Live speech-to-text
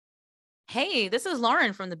Hey, this is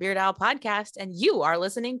Lauren from the Beard Owl Podcast, and you are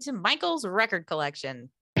listening to Michael's Record Collection.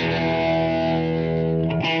 Hey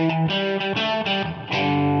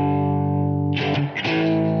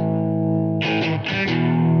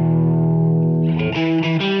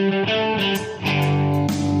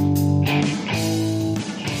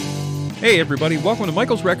everybody, welcome to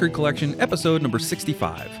Michael's Record Collection, episode number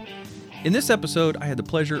 65. In this episode, I had the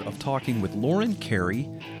pleasure of talking with Lauren Carey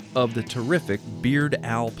of the terrific Beard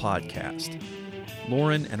Owl podcast.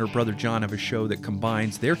 Lauren and her brother John have a show that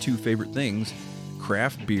combines their two favorite things,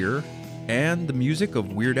 craft beer and the music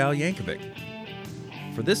of Weird Al Yankovic.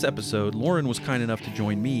 For this episode, Lauren was kind enough to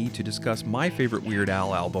join me to discuss my favorite Weird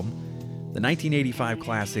Al album, the 1985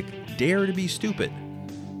 classic Dare to Be Stupid.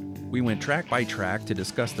 We went track by track to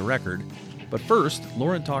discuss the record, but first,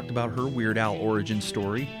 Lauren talked about her Weird Al origin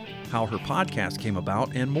story, how her podcast came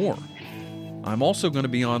about, and more. I'm also going to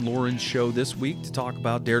be on Lauren's show this week to talk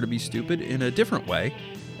about Dare to Be Stupid in a different way,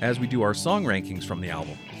 as we do our song rankings from the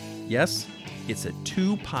album. Yes, it's a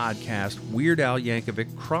two-podcast Weird Al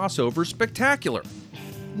Yankovic crossover spectacular.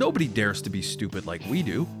 Nobody dares to be stupid like we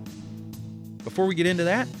do. Before we get into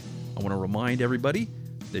that, I want to remind everybody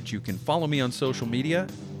that you can follow me on social media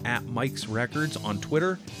at Mike's Records on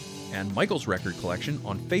Twitter and Michael's Record Collection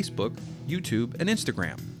on Facebook, YouTube, and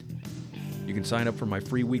Instagram. You can sign up for my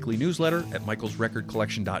free weekly newsletter at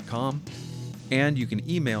michaelsrecordcollection.com, and you can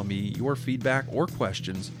email me your feedback or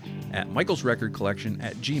questions at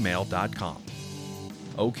michaelsrecordcollection@gmail.com.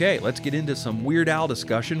 Okay, let's get into some Weird Al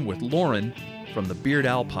discussion with Lauren from the Beard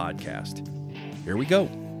Owl podcast. Here we go.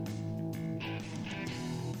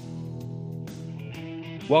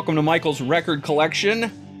 Welcome to Michael's Record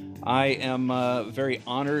Collection. I am very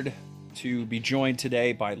honored to be joined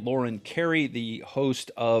today by Lauren Carey, the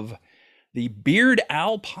host of the Beard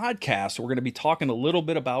Owl podcast. We're going to be talking a little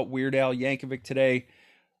bit about Weird Al Yankovic today.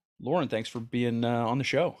 Lauren, thanks for being on the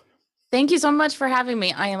show. Thank you so much for having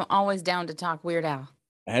me. I am always down to talk Weird Al.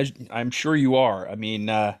 As I'm sure you are. I mean,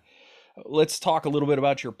 let's talk a little bit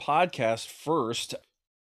about your podcast first.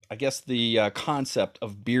 I guess the concept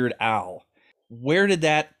of Beard Owl. Where did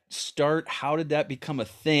that start? How did that become a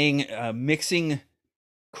thing? Mixing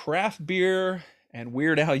craft beer and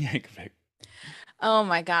Weird Al Yankovic. Oh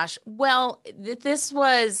my gosh. Well, this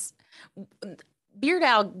was Beard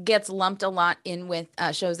Owl gets lumped a lot in with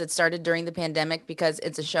shows that started during the pandemic because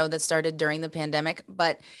it's a show that started during the pandemic.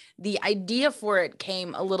 But the idea for it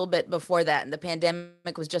came a little bit before that. And the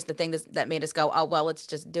pandemic was just the thing that made us go, oh, well, let's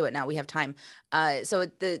just do it now. We have time. So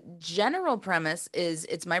the general premise is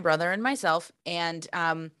it's my brother and myself. And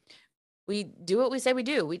we do what we say we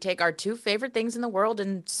do. We take our two favorite things in the world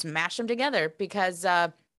and smash them together because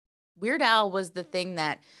Weird Al was the thing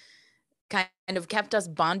that kind of kept us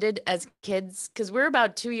bonded as kids because we're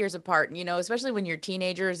about 2 years apart. And, especially when you're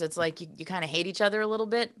teenagers, it's like you kind of hate each other a little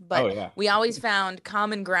bit. But we always found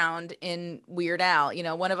common ground in Weird Al.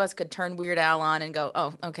 One of us could turn Weird Al on and go,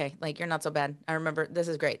 oh, okay, like you're not so bad. I remember this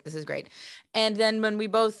is great. This is great. And then when we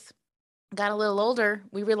both got a little older,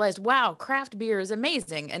 we realized, wow, craft beer is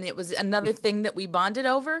amazing. And it was another thing that we bonded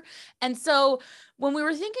over. And so when we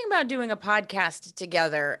were thinking about doing a podcast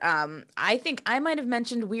together, I think I might have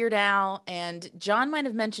mentioned Weird Al and John might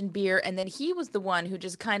have mentioned beer. And then he was the one who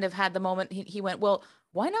just kind of had the moment. He went, well,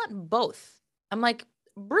 why not both? I'm like,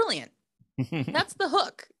 brilliant. That's the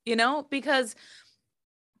hook, because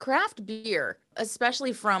craft beer,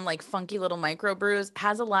 especially from like funky little microbrews,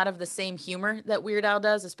 has a lot of the same humor that Weird Al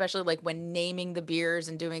does, especially like when naming the beers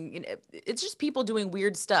and doing, it's just people doing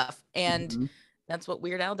weird stuff. And that's what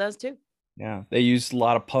Weird Al does too. Yeah, they use a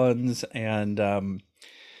lot of puns and,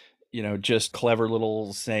 just clever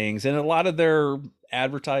little sayings. And a lot of their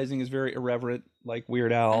advertising is very irreverent, like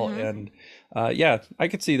Weird Al. And I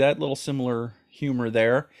could see that little similar humor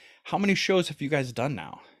there. How many shows have you guys done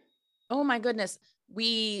now? Oh my goodness.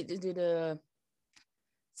 We did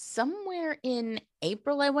somewhere in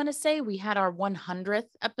April, I want to say, we had our 100th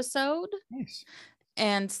episode. Nice.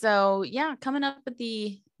 And so, coming up at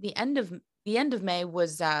the end of May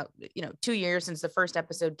was 2 years since the first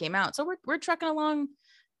episode came out. So we're trucking along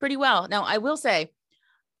pretty well. Now, I will say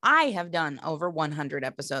I have done over 100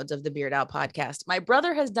 episodes of the Beard Owl podcast. My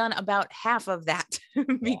brother has done about half of that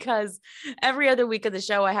because every other week of the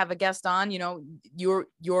show I have a guest on,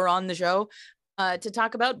 you're on the show. To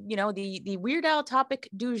talk about, the Weird Al topic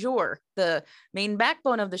du jour. The main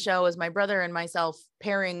backbone of the show is my brother and myself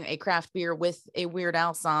pairing a craft beer with a Weird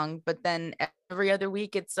Al song. But then every other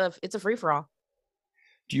week, it's a free for all.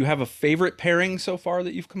 Do you have a favorite pairing so far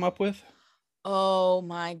that you've come up with? Oh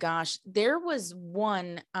my gosh, there was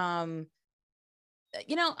one. I'm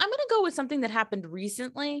going to go with something that happened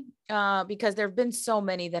recently, because there have been so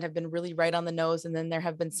many that have been really right on the nose, and then there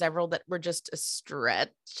have been several that were just a stretch.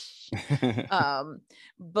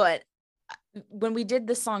 But when we did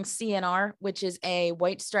the song CNR, which is a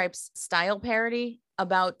White Stripes style parody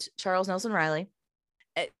about Charles Nelson Riley,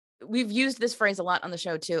 we've used this phrase a lot on the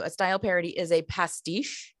show too. A style parody is a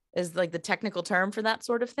pastiche, is like the technical term for that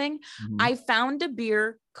sort of thing. Mhm. I found a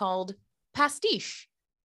beer called Pastiche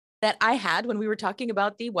that I had when we were talking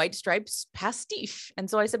about the White Stripes pastiche. And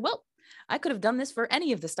so I said, well, I could have done this for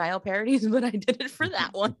any of the style parodies, but I did it for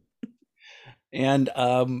that one. And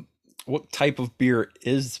what type of beer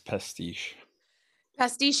is pastiche?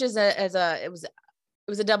 Pastiche is it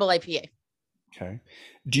was a double IPA. Okay.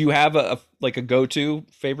 Do you have a go-to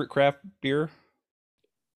favorite craft beer?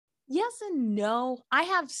 Yes and no. I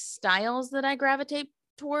have styles that I gravitate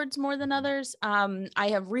towards more than others. I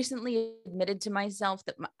have recently admitted to myself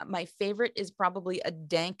that my favorite is probably a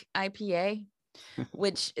dank IPA,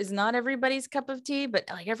 which is not everybody's cup of tea, but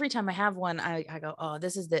like every time I have one, I go, oh,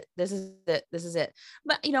 this is it. This is it. This is it.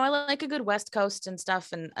 But I like a good West Coast and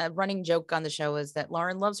stuff. And a running joke on the show is that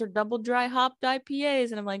Lauren loves her double dry hopped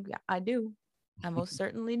IPAs. And I'm like, yeah, I do. I most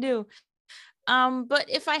certainly do. But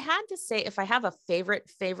if I had to say, if I have a favorite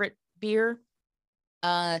beer,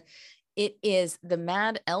 it is the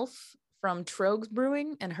Mad Elf from Trogs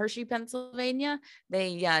Brewing in Hershey, Pennsylvania.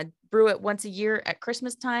 They brew it once a year at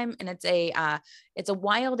Christmas time, and it's a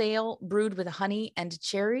wild ale brewed with honey and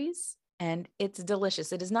cherries, and it's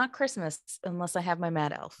delicious. It is not Christmas unless I have my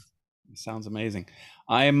Mad Elf. Sounds amazing.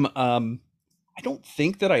 I don't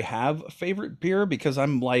think that I have a favorite beer because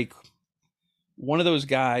I'm like one of those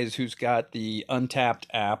guys who's got the Untapped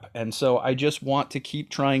app, and so I just want to keep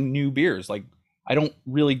trying new beers. Like I don't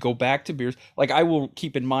really go back to beers. Like I will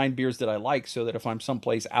keep in mind beers that I like so that if I'm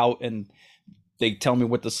someplace out and they tell me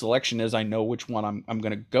what the selection is, I know which one I'm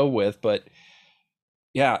going to go with. But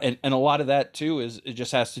yeah, and a lot of that too is it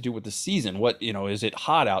just has to do with the season. What, is it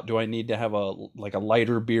hot out? Do I need to have a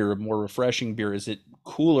lighter beer, a more refreshing beer? Is it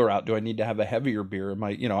cooler out? Do I need to have a heavier beer?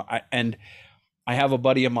 I have a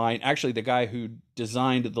buddy of mine, actually the guy who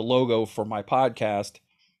designed the logo for my podcast.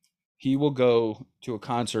 He will go to a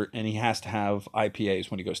concert and he has to have IPAs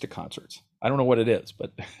when he goes to concerts. I don't know what it is,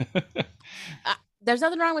 but there's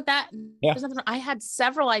nothing wrong with that. Yeah. There's nothing wrong. I had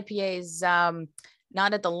several IPAs,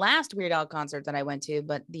 not at the last Weird Al concert that I went to,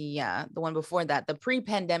 but the one before that, the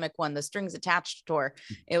pre-pandemic one, the Strings Attached tour.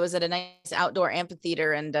 It was at a nice outdoor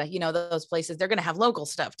amphitheater, and those places, they're gonna have local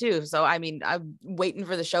stuff too. So I mean, I'm waiting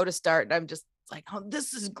for the show to start, and I'm just like, oh,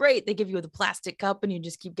 this is great. They give you the plastic cup, and you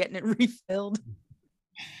just keep getting it refilled.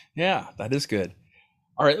 Yeah, that is good.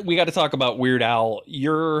 All right, we got to talk about Weird Al.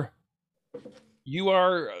 You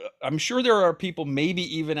are, I'm sure there are people maybe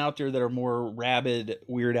even out there that are more rabid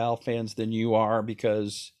Weird Al fans than you are,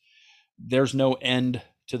 because there's no end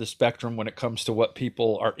to the spectrum when it comes to what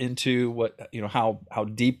people are into, how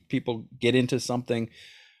deep people get into something.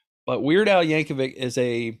 But Weird Al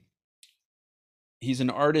Yankovic he's an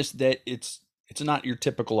artist that it's not your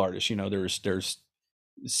typical artist. There's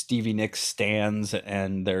Stevie Nicks stands,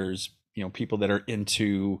 and there's people that are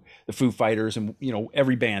into the Foo Fighters, and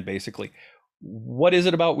every band basically. What is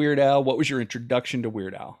it about Weird Al? What was your introduction to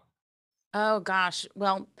Weird Al? Oh gosh,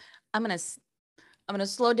 well, I'm gonna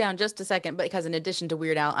slow down just a second, because in addition to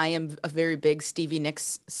Weird Al, I am a very big Stevie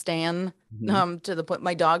Nicks stan. To the point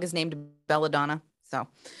my dog is named Belladonna. So,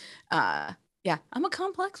 yeah, I'm a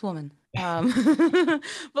complex woman.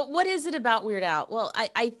 But what is it about Weird Al? Well,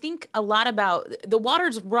 I think a lot about the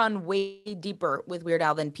waters run way deeper with Weird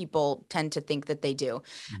Al than people tend to think that they do.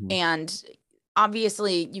 And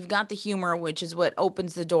obviously you've got the humor, which is what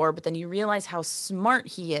opens the door, but then you realize how smart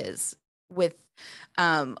he is with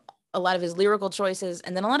a lot of his lyrical choices,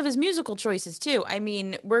 and then a lot of his musical choices too. I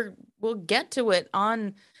mean, we'll get to it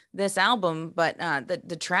on this album, but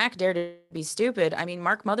the track "Dare to Be Stupid." I mean,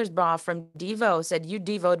 Mark Mothersbaugh from Devo said, "You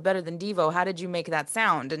Devo'd better than Devo. How did you make that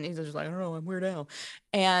sound?" And he's just like, "I don't know, I'm Weird Al."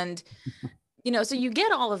 And so you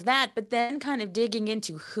get all of that, but then kind of digging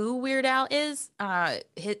into who Weird Al is,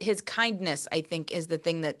 his kindness, I think, is the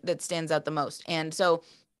thing that stands out the most. And so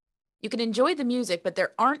you can enjoy the music, but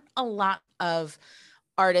there aren't a lot of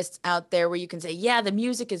artists out there where you can say, yeah, the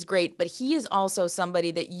music is great, but he is also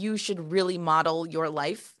somebody that you should really model your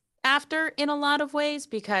life after in a lot of ways,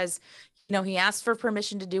 because he asked for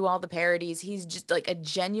permission to do all the parodies. He's just like a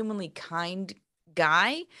genuinely kind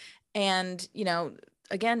guy. And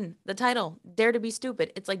again, the title, Dare to Be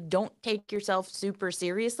Stupid. It's like, don't take yourself super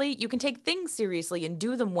seriously. You can take things seriously and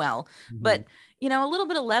do them well. But, a little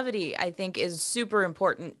bit of levity, I think, is super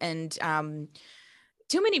important. And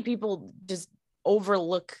too many people just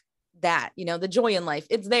overlook that, the joy in life.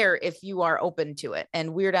 It's there if you are open to it,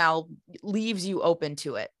 and Weird Al leaves you open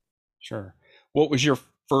to it. Sure. What was your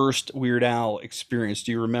first Weird Al experience?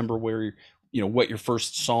 Do you remember where, what your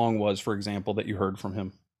first song was, for example, that you heard from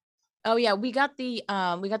him? Oh yeah, we got the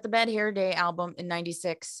Bad Hair Day album in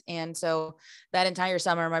 '96, and so that entire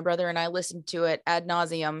summer, my brother and I listened to it ad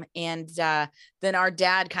nauseum. And then our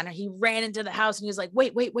dad he ran into the house and he was like,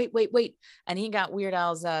 "Wait, wait, wait, wait, wait!" And he got Weird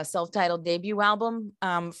Al's self-titled debut album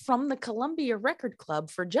from the Columbia Record Club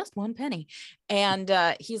for just one penny. And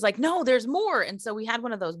he's like, "No, there's more." And so we had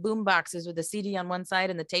one of those boom boxes with the CD on one side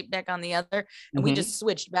and the tape deck on the other, and we just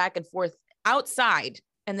switched back and forth outside.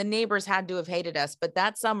 And the neighbors had to have hated us. But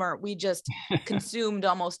that summer, we just consumed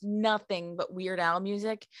almost nothing but Weird Al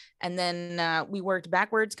music. And then we worked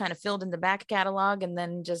backwards, kind of filled in the back catalog, and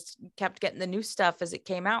then just kept getting the new stuff as it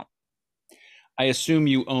came out. I assume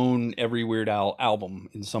you own every Weird Al album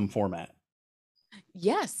in some format.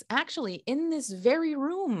 Yes, actually, in this very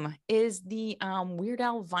room is the Weird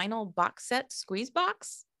Al vinyl box set squeeze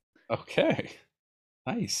box. Okay,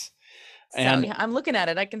 nice. So yeah, I'm looking at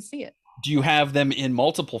it. I can see it. Do you have them in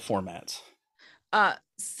multiple formats?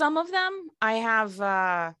 Some of them I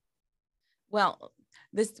have.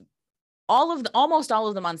 Almost all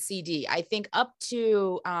of them on CD. I think up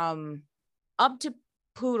to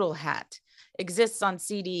Poodle Hat exists on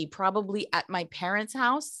CD, probably at my parents'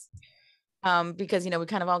 house. Because we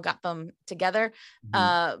kind of all got them together.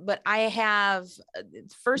 But I have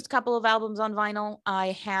first couple of albums on vinyl.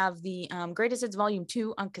 I have the Greatest Hits Volume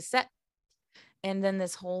 2 on cassette. And then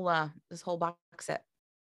this whole box set.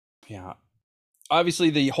 Yeah. Obviously,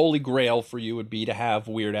 the holy grail for you would be to have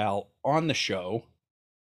Weird Al on the show.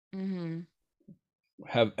 Mm-hmm.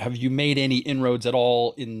 Have you made any inroads at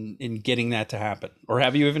all in getting that to happen? Or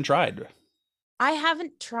have you even tried? I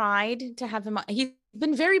haven't tried to have him on. He's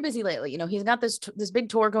been very busy lately. He's got this big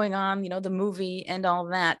tour going on, the movie and all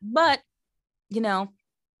that. But,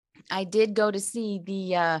 I did go to see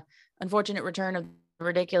the unfortunate return of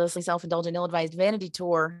ridiculously self-indulgent, ill-advised Vanity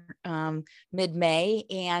tour mid-May,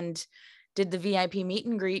 and did the VIP meet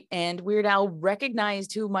and greet, and Weird Al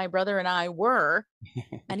recognized who my brother and I were.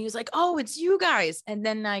 And he was like, "Oh, it's you guys." And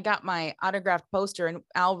then I got my autographed poster, and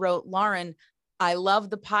Al wrote, "Lauren, I love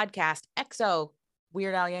the podcast. XO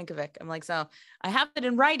Weird Al Yankovic." I'm like, so I have it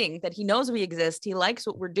in writing that he knows we exist. He likes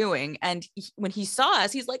what we're doing. And when he saw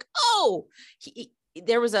us, he's like, "Oh,"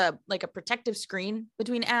 there was a protective screen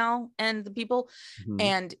between Al and the people.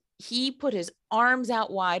 And he put his arms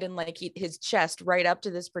out wide and his chest right up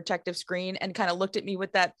to this protective screen and kind of looked at me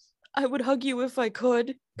with that "I would hug you if I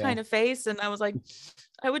could" kind of face. And I was like,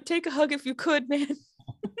 "I would take a hug if you could, man."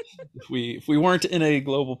 If we weren't in a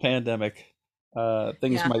global pandemic,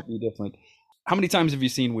 things might be different. How many times have you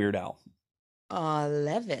seen Weird Al?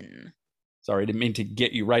 11. Sorry, I didn't mean to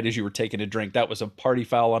get you right as you were taking a drink. That was a party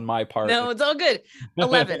foul on my part. No, it's all good.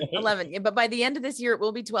 11. Yeah, but by the end of this year, it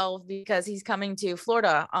will be 12 because he's coming to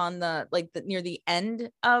Florida on near the end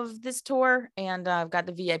of this tour. And I've got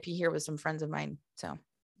the VIP here with some friends of mine. So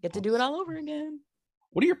get to do it all over again.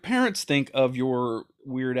 What do your parents think of your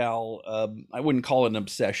Weird Al? I wouldn't call it an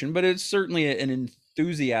obsession, but it's certainly an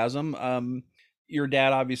enthusiasm. Your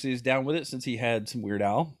dad obviously is down with it since he had some Weird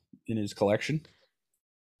Al in his collection.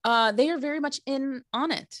 They are very much in on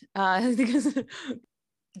it because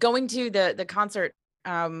going to the concert,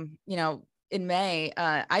 in May,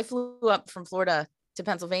 I flew up from Florida to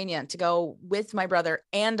Pennsylvania to go with my brother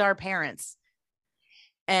and our parents.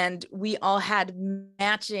 And we all had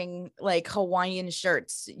matching Hawaiian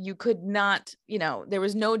shirts. You could not, there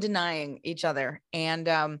was no denying each other.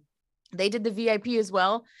 And they did the VIP as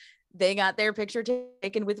well. They got their picture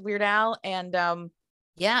taken with Weird Al. And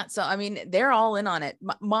yeah, so I mean, they're all in on it.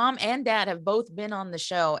 Mom and dad have both been on the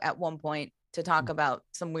show at one point to talk about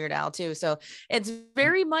some Weird Al too. So it's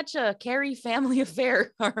very much a Carey family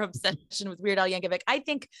affair, our obsession with Weird Al Yankovic. I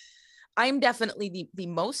think I'm definitely the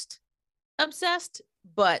most obsessed,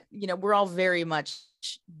 but we're all very much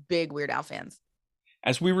big Weird Al fans.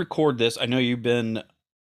 As we record this, I know you've been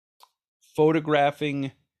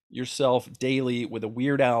photographing yourself daily with a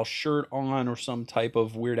Weird Al shirt on or some type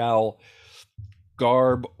of Weird Al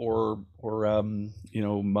garb or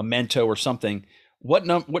memento or something.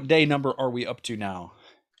 What day number are we up to now?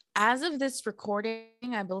 As of this recording,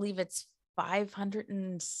 I believe it's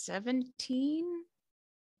 517.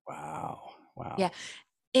 Wow. Yeah,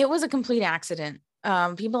 it was a complete accident.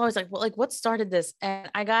 People always what started this? And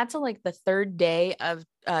I got to the third day of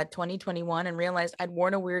 2021 and realized I'd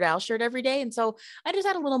worn a Weird Al shirt every day. And so I just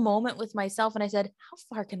had a little moment with myself and I said, how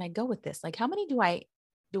far can I go with this? How many do I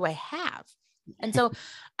have? And so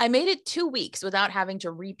I made it 2 weeks without having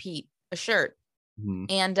to repeat a shirt.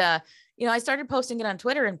 Mhm. And I started posting it on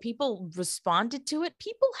Twitter, and people responded to it.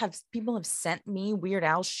 People have sent me Weird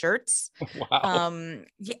Al shirts. Wow.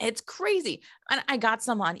 Yeah, it's crazy. And I got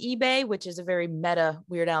some on eBay, which is a very meta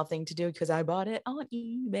Weird Al thing to do because I bought it on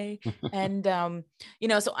eBay. And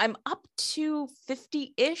so I'm up to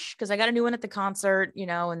 50-ish because I got a new one at the concert,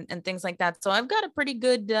 and things like that. So I've got a pretty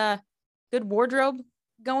good wardrobe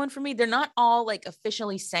going for me. They're not all like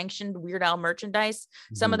officially sanctioned Weird Al merchandise.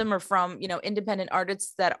 Some of Mhm. them are from, independent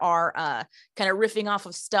artists that are kind of riffing off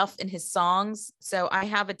of stuff in his songs. So I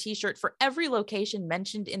have a t-shirt for every location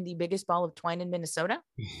mentioned in The Biggest Ball of Twine in Minnesota.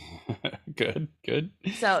 Good, good.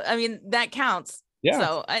 So, I mean, that counts. Yeah.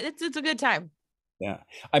 So it's a good time. Yeah.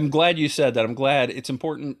 I'm glad you said that. I'm glad. It's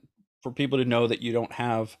important for people to know that you don't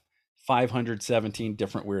have 517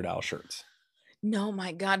 different Weird Al shirts. No,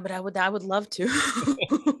 my God, but I would love to.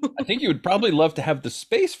 I think you would probably love to have the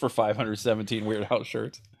space for 517 Weird Al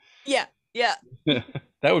shirts. Yeah. Yeah.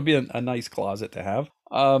 That would be a nice closet to have.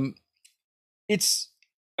 It's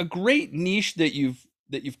a great niche that you've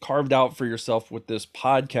carved out for yourself with this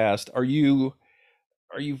podcast. Are you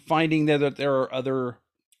finding that there are other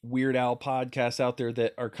Weird Al podcasts out there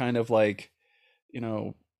that are kind of like, you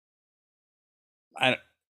know, I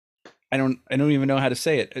don't even know how to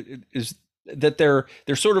say it. Is that they're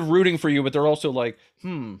sort of rooting for you, but they're also like,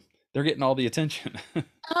 they're getting all the attention.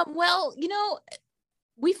 Well,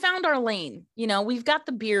 we found our lane. We've got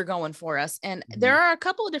the beer going for us, and there Mhm. are a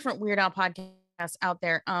couple of different Weird Al podcasts out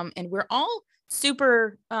there. And we're all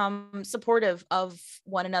super supportive of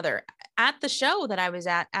one another. At the show that I was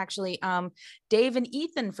at, actually, Dave and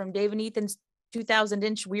Ethan from Dave and Ethan's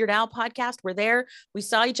 2000-inch Weird Al podcast were there. We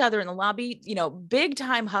saw each other in the lobby, big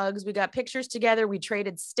time hugs. We got pictures together. We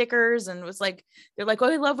traded stickers, and it was like, they're like, "Oh,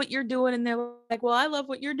 I love what you're doing." And they're like, "Well, I love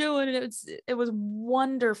what you're doing." And it was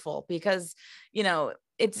wonderful because,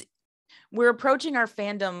 it's we're approaching our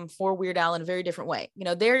fandom for Weird Al in a very different way.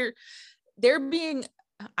 They're being,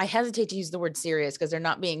 I hesitate to use the word serious because they're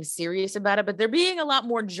not being serious about it, but they're being a lot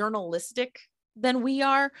more journalistic than we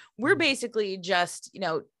are. We're basically just,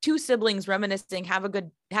 two siblings reminiscing,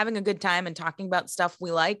 having a good time and talking about stuff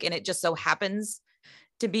we like. And it just so happens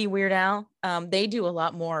to be Weird Al. They do a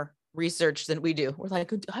lot more research than we do. We're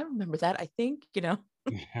like, I remember that, I think. Yeah.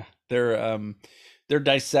 They're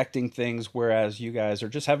dissecting things, whereas you guys are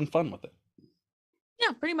just having fun with it.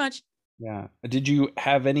 Yeah, pretty much. Yeah. Did you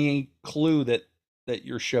have any clue that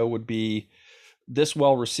your show would be this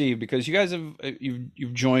well received? Because you guys have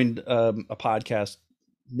you've joined a podcast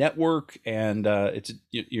network, and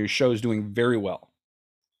your show is doing very well.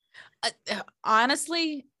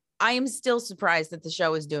 Honestly, I am still surprised that the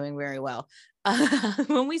show is doing very well.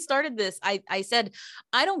 When we started this, I said,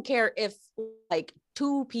 I don't care if like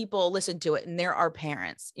two people listen to it and there are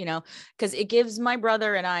parents, because it gives my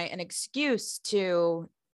brother and I an excuse to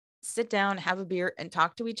sit down, have a beer, and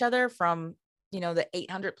talk to each other from, the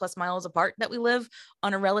 800 plus miles apart that we live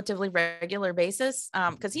on a relatively regular basis.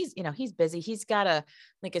 Because he's busy. He's got a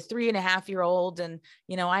 3.5-year-old, and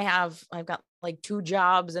I've got like 2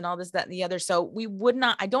 jobs and all this, that, and the other. So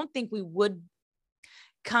I don't think we would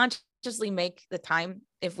consciously make the time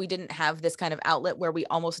if we didn't have this kind of outlet where we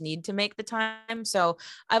almost need to make the time. So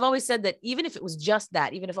I've always said that even if it was just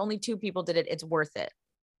that, even if only 2 people did it, it's worth it.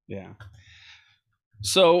 Yeah.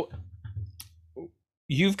 So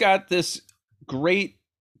you've got this great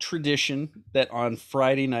tradition that on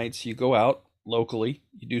Friday nights you go out locally,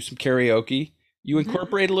 you do some karaoke, you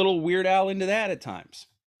incorporate a little Weird Al into that at times.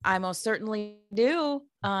 I most certainly do.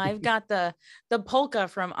 I've got the polka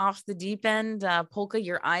from Off the Deep End. Polka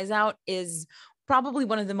Your Eyes Out is probably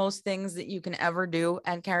one of the most things that you can ever do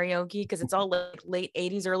at karaoke, because it's all like late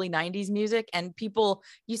 80s, early 90s music, and people,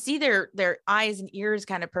 you see their eyes and ears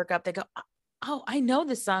kind of perk up. They go, "Oh, I know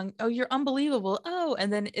this song. Oh, you're unbelievable. Oh,"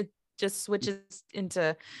 and then it just switches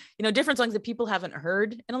into, different songs that people haven't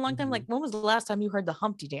heard in a long time. Like, when was the last time you heard the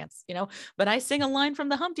Humpty Dance? But I sing a line from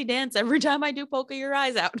the Humpty Dance every time I do Polka Your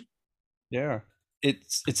Eyes Out. Yeah. It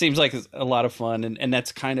seems like it's a lot of fun, and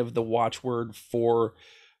that's kind of the watchword for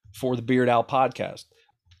the Beard Al podcast.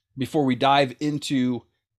 Before we dive into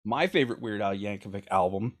my favorite Weird Al Yankovic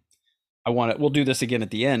album, we'll do this again at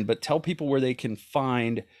the end, but tell people where they can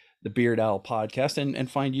find the Beard Al podcast and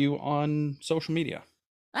find you on social media.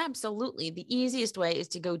 Absolutely. The easiest way is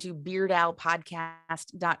to go to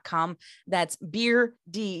beardalpodcast.com. That's Beer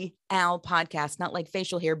D Al podcast, not like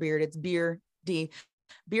facial hair beard. It's Beer D.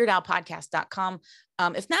 beardalpodcast.com.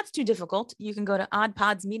 If that's too difficult, you can go to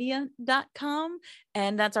oddpodsmedia.com,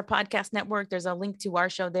 and that's our podcast network. There's a link to our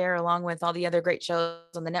show there, along with all the other great shows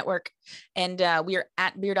on the network. And we are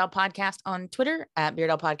at Beard Al Podcast on Twitter, at Beard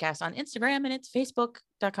Al Podcast on Instagram, and it's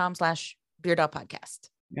facebook.com/Beard Beard Owl Podcast.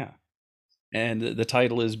 Yeah. And the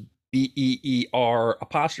title is BEER''D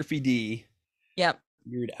Yep.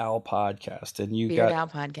 Beard Owl Podcast. And you Beard got Owl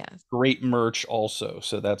Podcast. great merch also.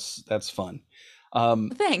 So that's fun. Um,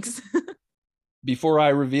 Thanks. before I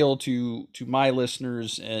reveal to my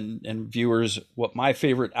listeners and viewers what my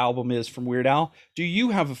favorite album is from Weird Al, do you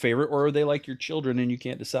have a favorite, or are they like your children and you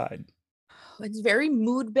can't decide? It's very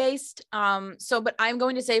mood based. But I'm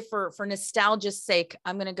going to say for nostalgia's sake,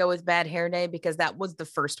 I'm going to go with Bad Hair Day because that was the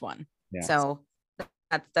first one. Yeah. So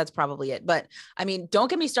that's probably it. But I mean, don't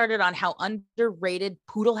get me started on how underrated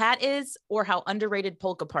Poodle Hat is or how underrated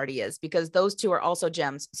Polka Party is, because those two are also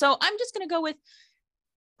gems. So I'm just going to go with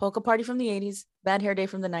Polka Party from the 80s, Bad Hair Day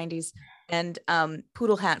from the 90s, and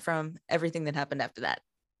Poodle Hat from everything that happened after that.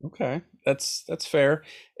 Okay, that's fair.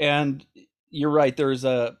 And you're right. There's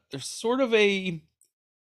sort of a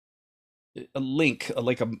link,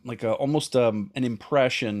 like a almost an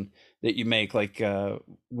impression that you make, like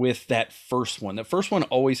with that first one. The first one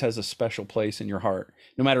always has a special place in your heart,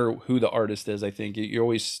 no matter who the artist is. I think you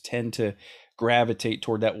always tend to gravitate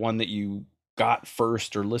toward that one that you got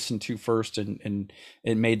first or listened to first, and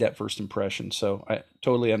it made that first impression. So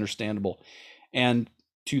totally understandable. And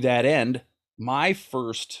to that end, my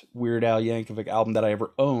first Weird Al Yankovic album that I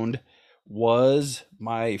ever owned was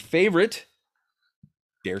my favorite,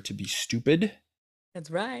 Dare to Be Stupid. That's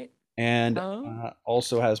right. And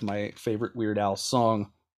also has my favorite Weird Al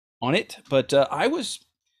song on it. But I was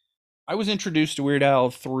introduced to Weird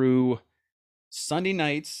Al through Sunday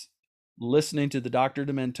nights listening to the Dr.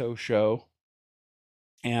 Demento show.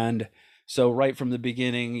 And so right from the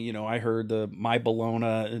beginning, you know, I heard the My Bologna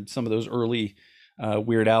and some of those early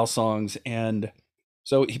Weird Al songs. And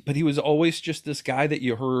so, but he was always just this guy that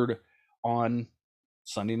you heard on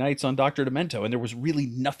Sunday nights on Dr. Demento, and there was really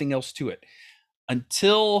nothing else to it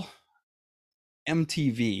until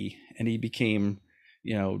MTV, and he became,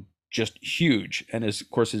 you know, just huge. And of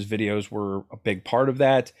course, his videos were a big part of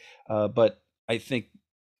that. But I think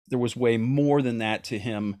there was way more than that to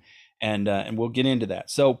him, and we'll get into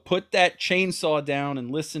that. So put that chainsaw down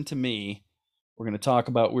and listen to me. We're going to talk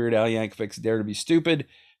about Weird Al Yankovic's Dare to Be Stupid.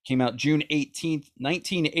 Came out June 18th,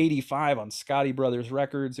 1985 on Scotti Brothers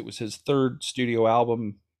Records. It was his third studio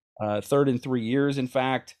album, third in 3 years, in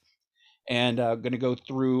fact. And I'm going to go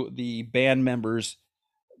through the band members.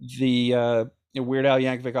 The Weird Al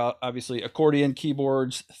Yankovic, obviously, accordion,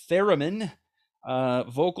 keyboards, theremin,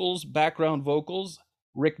 vocals, background vocals.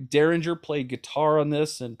 Rick Derringer played guitar on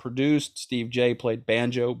this and produced. Steve J played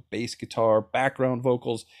banjo, bass guitar, background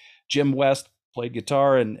vocals. Jim West played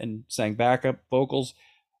guitar and sang backup vocals.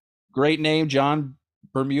 Great name, John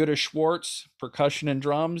Bermuda Schwartz, percussion and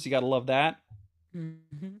drums. You got to love that.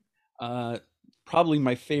 Mm-hmm. Probably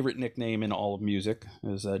my favorite nickname in all of music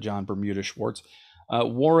is John Bermuda Schwartz.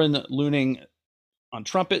 Warren Looning on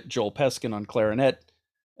trumpet, Joel Peskin on clarinet.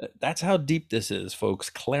 That's how deep this is, folks.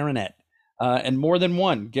 Clarinet. And more than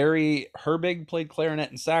one. Gary Herbig played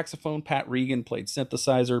clarinet and saxophone. Pat Regan played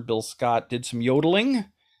synthesizer. Bill Scott did some yodeling.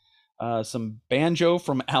 Some banjo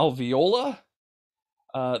from Al Viola.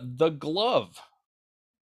 The glove.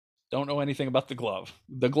 Don't know anything about the glove.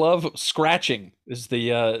 The glove scratching is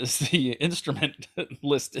the instrument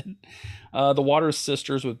listed. The Waters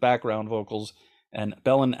Sisters with background vocals, and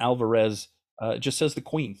Belen Alvarez just says the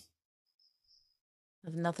Queen.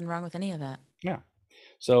 There's nothing wrong with any of that. Yeah.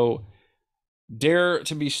 So Dare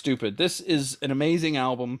to Be Stupid. This is an amazing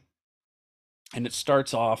album, and it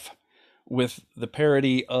starts off with the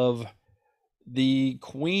parody of the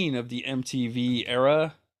queen of the MTV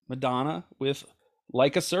era, Madonna, with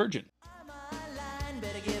Like a Surgeon.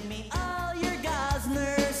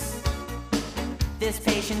 This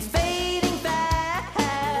patient's fading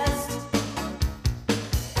fast.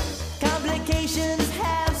 Complications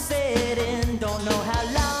have set in. Don't know how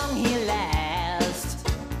long he'll last.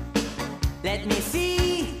 Let me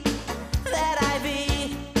see that IV.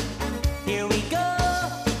 Here we go.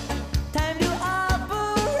 Time to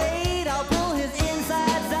operate. I'll pull his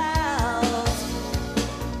insides out.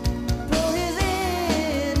 Pull his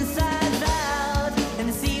insides out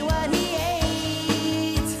and see what he ate.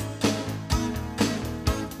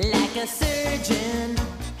 Like a surgeon,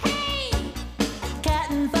 hey,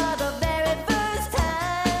 cutting for the very first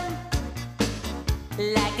time.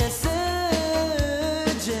 Like a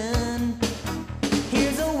surgeon,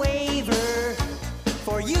 here's a waiver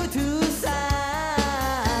for you to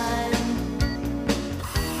sign.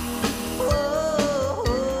 Whoa,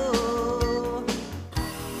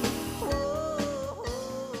 whoa.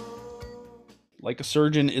 Like a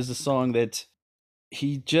Surgeon is a song that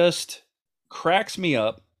he just cracks me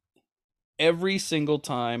up every single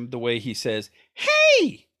time, the way he says,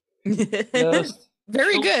 hey, Just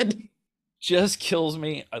Very kills, good. just kills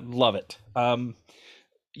me. I love it.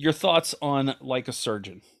 Your thoughts on Like a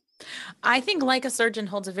Surgeon? I think Like a Surgeon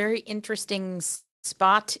holds a very interesting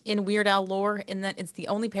spot in Weird Al lore in that it's the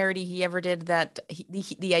only parody he ever did that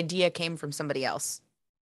the idea came from somebody else.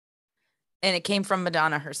 And it came from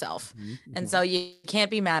Madonna herself. And Mm-hmm. so you can't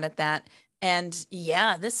be mad at that. And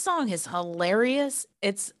yeah, this song is hilarious.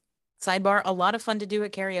 It's sidebar, a lot of fun to do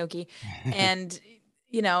at karaoke. And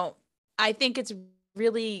you know, I think it's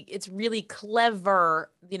really clever,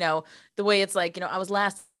 the way it's like, I was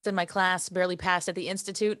last in my class, barely passed at the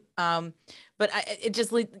institute. But it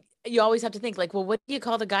just you always have to think like, well, what do you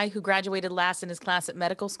call the guy who graduated last in his class at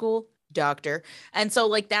medical school? Doctor. And so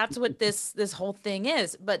like that's what this whole thing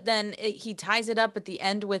is. But then he ties it up at the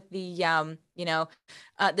end with the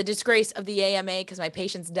disgrace of the AMA because my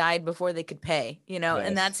patients died before they could pay, and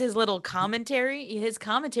Yes. that's his little commentary. His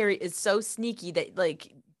commentary is so sneaky that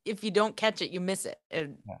like if you don't catch it, you miss it.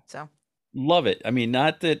 And Yeah. so Love it. I mean,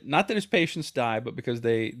 not that his patients die, but because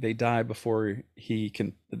they die before they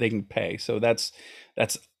can pay. So that's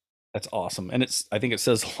that's awesome, and I think it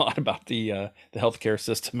says a lot about the healthcare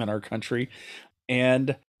system in our country.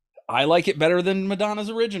 And I like it better than Madonna's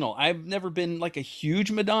original. I've never been like a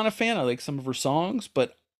huge Madonna fan. I like some of her songs,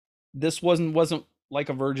 but this wasn't Like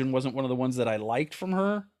a Virgin wasn't one of the ones that I liked from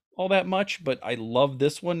her all that much. But I love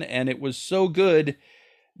this one, and it was so good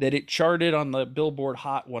that it charted on the Billboard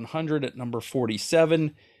Hot 100 at number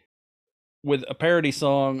 47 with a parody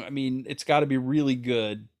song. I mean, it's got to be really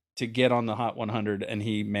good to get on the Hot 100, and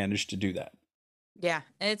he managed to do that. yeah,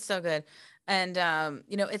 it's so good. And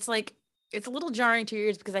it's like it's a little jarring to your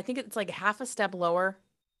ears because I think it's like half a step lower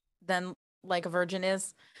than Like a Virgin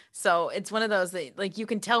is. So it's one of those that like you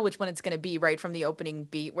can tell which one it's going to be right from the opening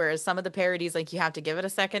beat. Whereas some of the parodies, like you have to give it a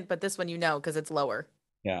second, but this one because it's lower.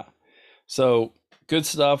 Yeah. So good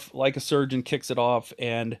stuff. Like a Surgeon kicks it off,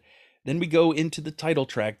 and then we go into the title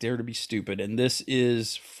track, Dare to Be Stupid. And this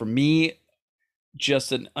is, for me,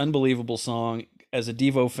 just an unbelievable song. As a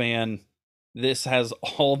Devo fan, this has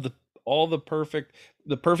all the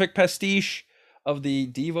perfect pastiche of the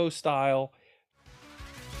Devo style.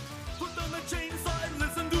 Put down the chainsaw and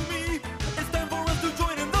listen to me. It's time for us to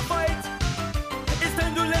join in the fight. It's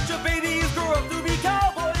time to let your babies grow up to be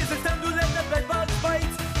cowboys. It's time to let the bed bugs bite.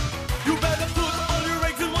 You better put all your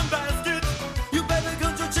eggs in one basket. You better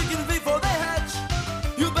count your chickens before they hatch.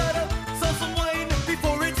 You better sell some wine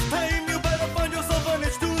before it's time. You better find yourself an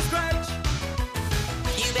itch to scratch.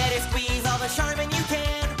 You better squeeze all the charmin you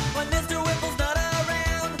can when Mr. Whipple's not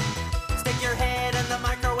around. Stick your head in the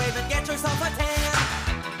microwave and get yourself a tan.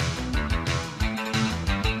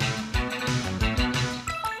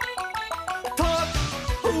 Talk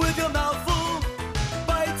with your mouth full.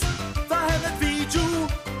 Bite the hand that feeds you.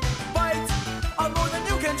 Bite on more than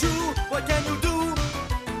you can chew. What can you do?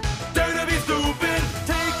 Dare to be stupid.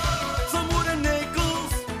 Take some wooden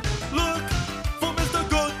nickels. Look for Mr.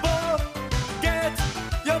 Goodbar. Get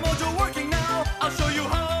your mojo working now. I'll show you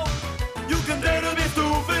how. You can dare to be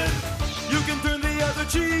stupid. You can turn the other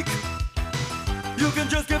cheek. You can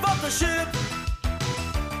just give up the ship.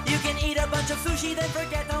 You can eat a bunch of sushi, then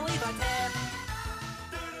forget to leave a tip.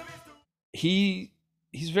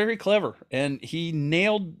 He's very clever, and he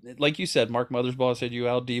nailed, like you said, Mark Mothersbaugh said you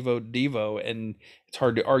out Devo, and it's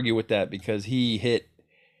hard to argue with that because he hit.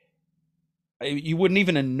 You wouldn't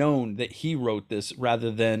even have known that he wrote this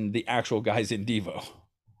rather than the actual guys in Devo.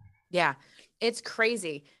 Yeah, it's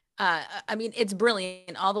crazy. I mean, it's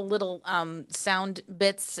brilliant. All the little sound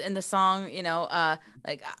bits in the song,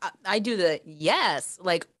 like I do the yes,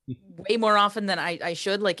 like way more often than I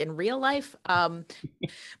should, like in real life.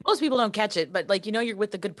 Most people don't catch it, but like you're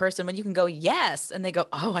with a good person when you can go yes, and they go,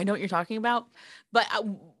 oh, I know what you're talking about. But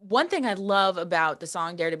one thing I love about the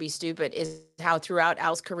song "Dare to Be Stupid" is how throughout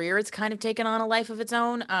Al's career, it's kind of taken on a life of its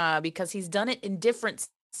own, because he's done it in different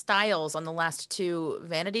styles on the last two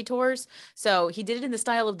Vanity tours. So he did it in the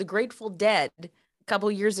style of the Grateful Dead a couple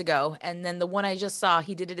years ago, and then the one I just saw,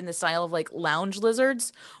 he did it in the style of like Lounge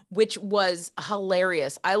Lizards, which was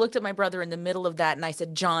hilarious. I looked at my brother in the middle of that and I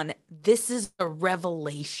said, John, this is a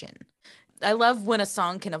revelation. I love when a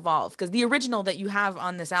song can evolve because the original that you have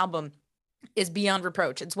on this album is Beyond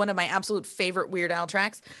Reproach. It's one of my absolute favorite Weird Al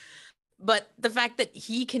tracks. But the fact that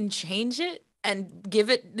he can change it and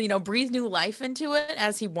give it, breathe new life into it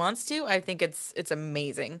as he wants to, I think it's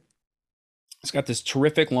amazing. It's got this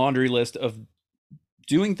terrific laundry list of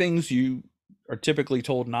doing things you are typically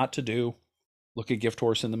told not to do. Look a gift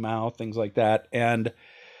horse in the mouth, things like that. And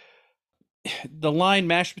the line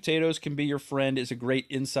 "mashed potatoes can be your friend" is a great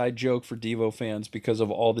inside joke for Devo fans because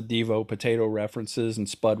of all the Devo potato references and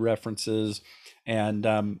Spud references. And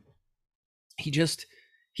he just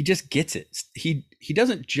gets it. He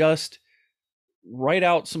doesn't just write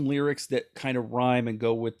out some lyrics that kind of rhyme and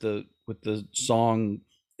go with the song.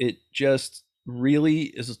 It just really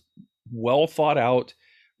is well thought out,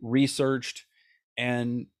 researched,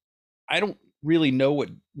 and I don't really know what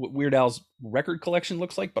Weird Al's record collection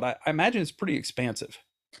looks like, but I imagine it's pretty expansive.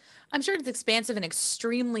 I'm sure it's expansive and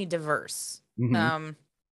extremely diverse. Mhm.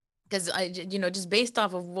 Because just based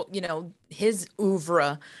off of what, his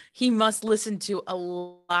oeuvre, he must listen to a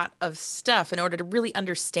lot of stuff in order to really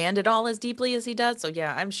understand it all as deeply as he does. So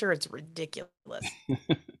yeah, I'm sure it's ridiculous.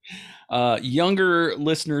 Younger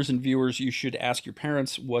listeners and viewers, you should ask your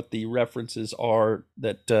parents what the references are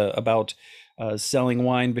that about selling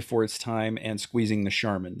wine before it's time and squeezing the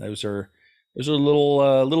Charmin. Those are a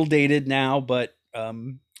little dated now, but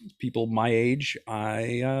people my age,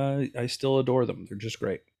 I still adore them. They're just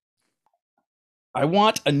great. I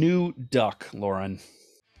want a new duck, Lauren.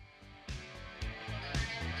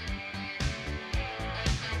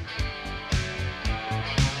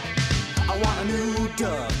 I want a new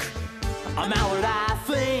duck, a mallard I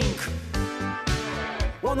think.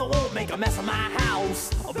 One that won't make a mess of my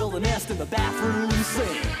house. I'll build a nest in the bathroom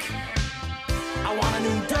sink. I want a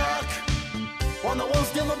new duck, one that won't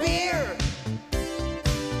steal my beer.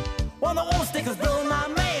 One that won't stick his bill in my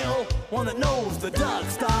mail. One that knows the duck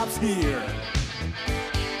stops here.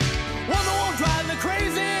 One that won't drive me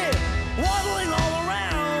crazy, waddling all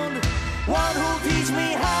around. One who'll teach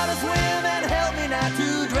me how to swim and help me not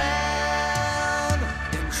to drown.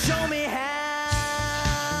 And show me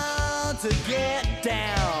how to get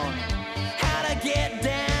down. How to get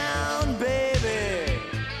down, baby.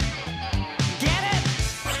 Get it?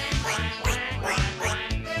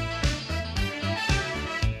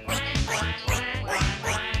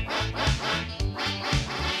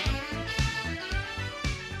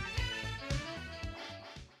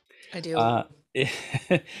 I do.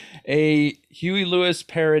 A Huey Lewis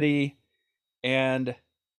parody, and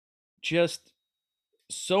just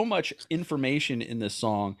so much information in this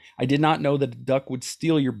song. I did not know that a duck would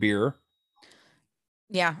steal your beer.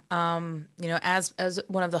 Yeah. As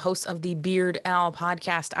one of the hosts of the Beard Owl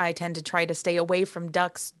podcast, I tend to try to stay away from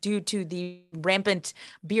ducks due to the rampant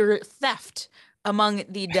beer theft among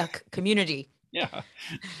the duck community. Yeah,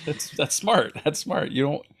 that's smart. That's smart.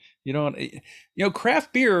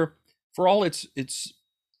 Craft beer, for all its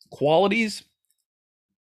qualities,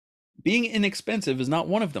 being inexpensive is not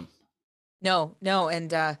one of them. No,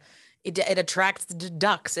 and it attracts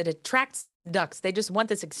ducks. It attracts ducks. They just want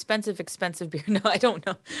this expensive beer. No, I don't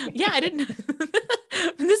know. Yeah, I didn't know.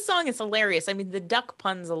 This song is hilarious. I mean, the duck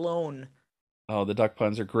puns alone. Oh, the duck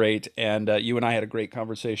puns are great. And you and I had a great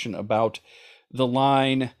conversation about the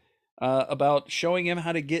line about showing him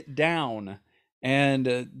how to get down.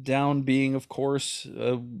 And down being, of course,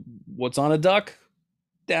 what's on a duck?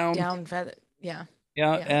 Down. Down feather. Yeah.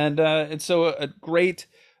 Yeah. And so a great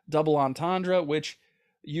double entendre, which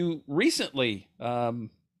you recently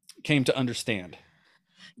came to understand.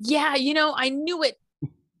 Yeah, I knew it.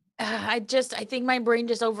 I think my brain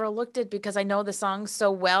just overlooked it because I know the song so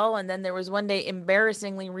well. And then there was one day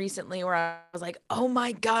embarrassingly recently where I was like, oh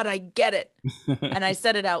my God, I get it. And I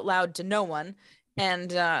said it out loud to no one.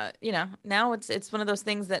 And, now it's one of those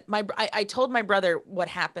things that I told my brother what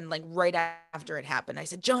happened, like right after it happened. I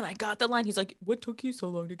said, John, I got the line. He's like, what took you so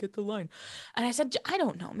long to get the line? And I said, I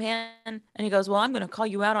don't know, man. And he goes, well, I'm going to call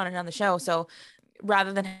you out on it on the show. So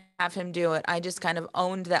rather than have him do it, I just kind of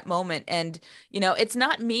owned that moment. And, it's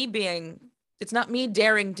not me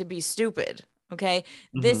daring to be stupid. Okay.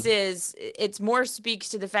 Mhm. It's more speaks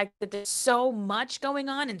to the fact that there's so much going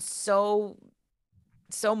on and so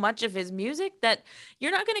much of his music that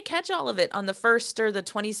you're not going to catch all of it on the first or the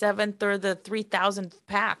 27th or the 3000th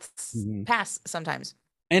pass sometimes.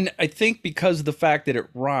 And I think because of the fact that it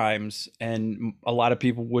rhymes, and a lot of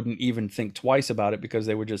people wouldn't even think twice about it because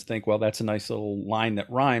they would just think, well, that's a nice little line that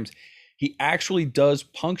rhymes. He actually does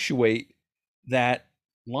punctuate that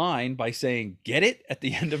line by saying, get it at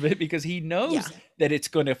the end of it, because he knows that it's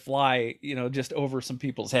going to fly, just over some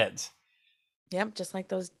people's heads. Yep. Just like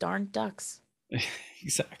those darn ducks.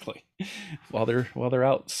 Exactly. While they're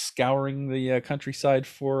out scouring the countryside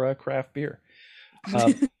for craft beer.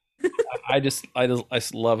 I just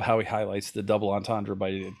love how he highlights the double entendre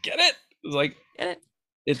by get it. It's like get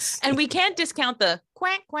it. And we can't discount the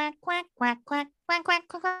quack quack quack quack quack quack quack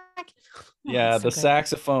quack. Yeah, the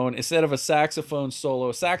saxophone, instead of a saxophone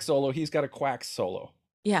solo, sax solo, he's got a quack solo.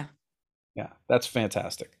 Yeah. Yeah, that's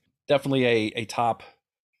fantastic. Definitely a top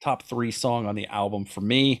 3 song on the album for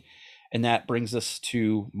me. And that brings us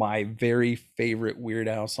to my very favorite Weird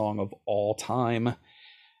Al song of all time.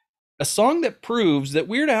 a song that proves that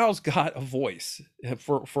Weird Al's got a voice.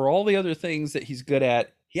 For all the other things that he's good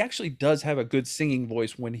at, he actually does have a good singing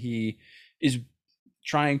voice when he is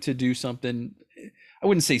trying to do something. I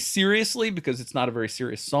wouldn't say seriously, because it's not a very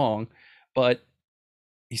serious song, but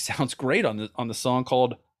he sounds great on the song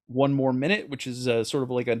called One More Minute, which is sort of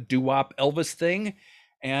like a doo-wop Elvis thing,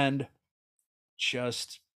 and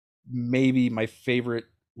just maybe my favorite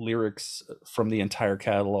lyrics from the entire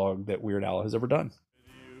catalog that Weird Al has ever done.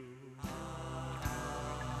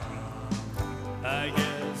 I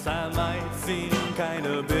guess I might seem kind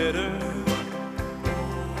of bitter.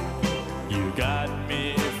 You got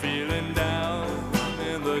me feeling down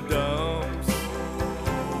in the dumps,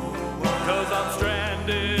 'cause I'm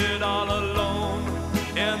stranded all alone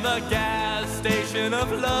in the gas station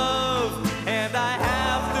of love, and I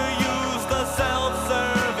have to use the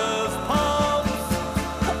self-service pumps.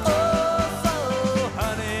 Oh, so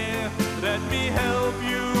honey, let me help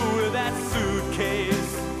you with that suitcase.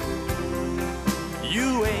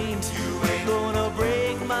 You ain't gonna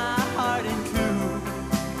break my heart in two,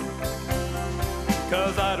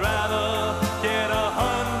 'cause I'd rather get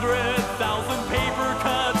 100,000 paper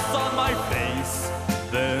cuts on my face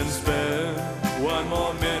than spend one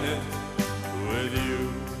more minute with you.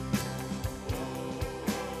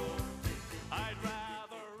 I'd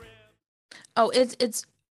rather Oh, it's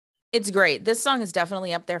great. This song is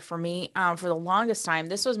definitely up there for me. For the longest time,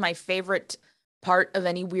 this was my favorite part of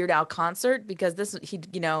any Weird Al concert, because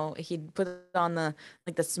he'd put on the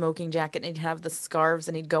smoking jacket, and he'd have the scarves,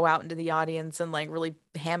 and he'd go out into the audience and like really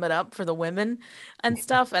ham it up for the women and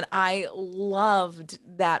stuff. And I loved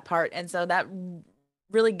that part. And so that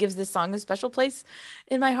really gives this song a special place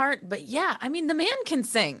in my heart. But yeah, I mean, the man can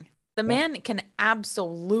sing. The man can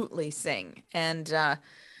absolutely sing. And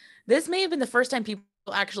this may have been the first time people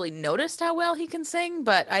actually noticed how well he can sing,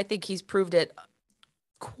 but I think he's proved it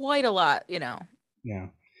quite a lot, Yeah.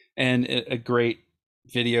 And a great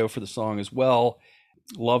video for the song as well.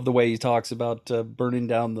 Love the way he talks about burning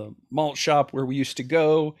down the malt shop where we used to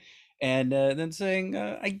go, and then saying,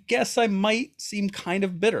 I guess I might seem kind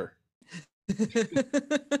of bitter. A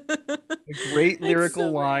great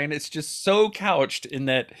lyrical line. It's just so couched in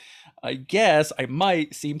that, I guess I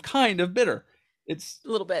might seem kind of bitter. It's a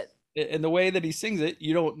little bit. And the way that he sings it,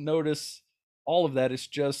 you don't notice all of that. It's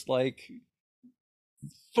just like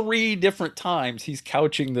 3 different times he's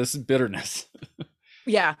couching this bitterness.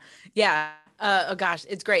 Yeah. Oh gosh,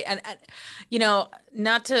 it's great. And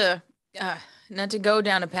not to go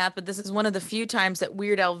down a path, but this is one of the few times that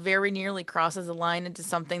Weird Al very nearly crosses a line into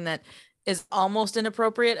something that is almost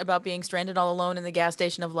inappropriate about being stranded all alone in the gas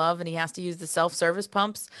station of love, and he has to use the self-service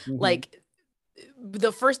pumps. Mm-hmm. Like,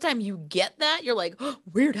 the first time you get that, you're like, oh,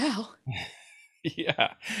 Weird Al.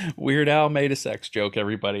 Yeah, Weird Al made a sex joke.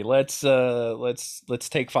 Everybody, let's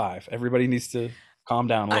take 5. Everybody needs to calm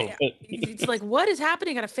down a little bit. It's like, what is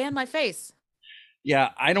happening? I gotta fan my face. Yeah,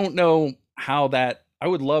 I don't know how that. I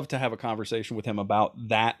would love to have a conversation with him about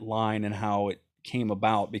that line and how it came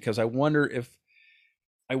about, because I wonder if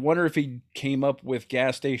he came up with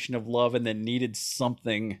Gas Station of Love and then needed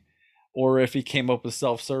something, or if he came up with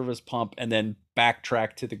Self-Service Pump and then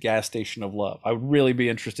backtracked to the Gas Station of Love. I would really be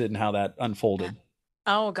interested in how that unfolded.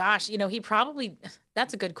 Oh gosh, he probably,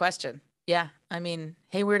 that's a good question. Yeah. I mean,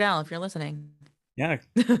 hey, Weird Al, if you're listening. Yeah.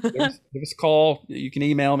 Give us a call. You can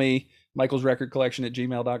email me,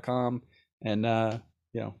 michaelsrecordcollection@gmail.com. And,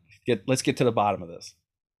 let's get to the bottom of this.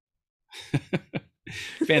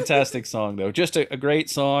 Fantastic song though. Just a great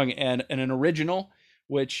song, and an original,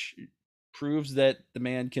 which proves that the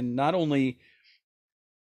man can not only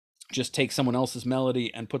just take someone else's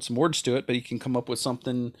melody and put some words to it, but he can come up with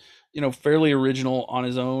something, fairly original on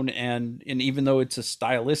his own. And even though it's a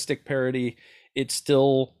stylistic parody, it's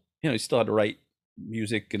still, he still had to write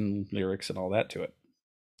music and lyrics and all that to it.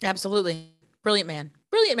 Absolutely. Brilliant man.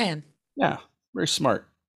 Yeah, very smart.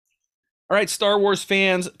 All right, Star Wars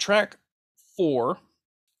fans, track 4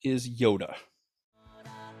 is Yoda.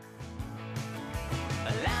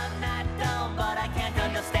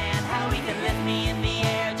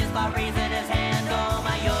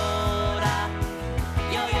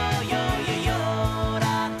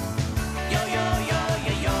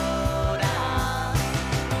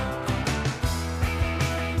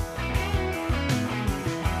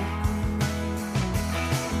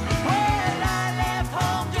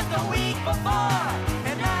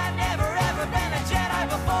 And I've never ever been a Jedi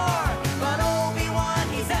before, but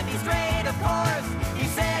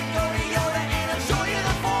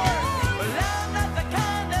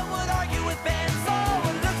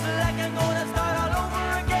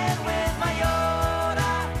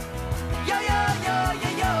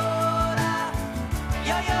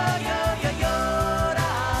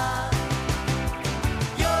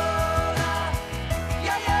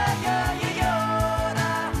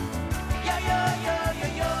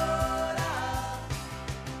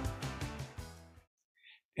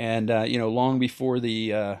And long before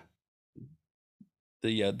the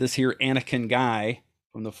this here Anakin guy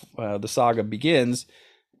from the saga begins,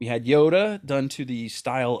 we had Yoda done to the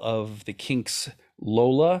style of the Kinks'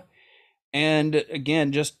 Lola, and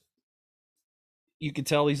again, just you could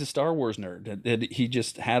tell he's a Star Wars nerd. That he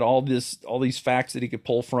just had all these facts that he could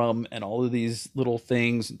pull from, and all of these little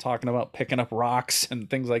things, and talking about picking up rocks and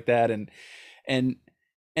things like that, and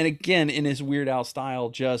again in his Weird Al style,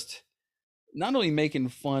 just not only making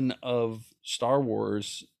fun of Star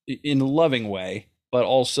Wars in a loving way, but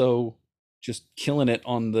also just killing it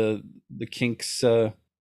on the Kinks,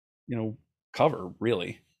 cover,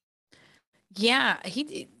 really. Yeah,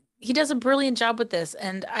 he does a brilliant job with this,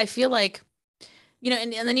 and I feel like,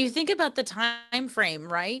 and then you think about the time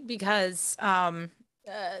frame, right? Because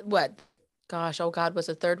what, gosh, oh God, was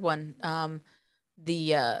the third one?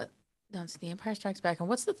 The That's The Empire Strikes Back, and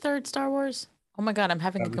what's the third Star Wars? Oh my God, I'm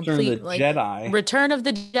having a Return of the complete Jedi. Return of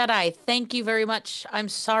the Jedi. Thank you very much. I'm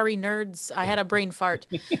sorry, nerds. I had a brain fart.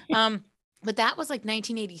 But that was like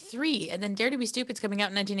 1983, and then Dare to Be Stupid's coming out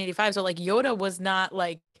in 1985. So like Yoda was not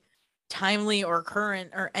like timely or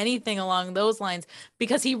current or anything along those lines,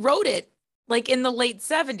 because he wrote it like in the late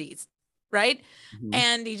 70s, right? Mhm.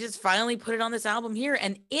 And he just finally put it on this album here,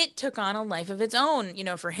 and it took on a life of its own,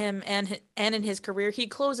 for him, and in his career. He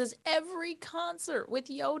closes every concert with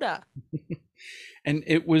Yoda. And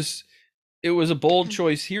it was a bold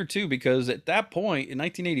choice here too, because at that point in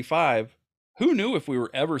 1985, who knew if we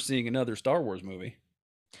were ever seeing another Star Wars movie?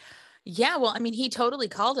 Yeah, well, I mean, he totally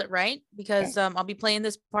called it, right? Because I'll be playing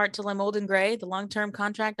this part till I'm old and gray. The long-term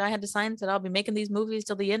contract I had to sign said I'll be making these movies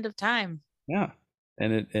till the end of time. Yeah,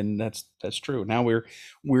 and that's true. Now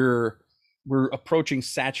we're approaching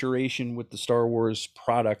saturation with the Star Wars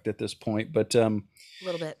product at this point, but A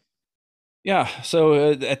little bit. yeah.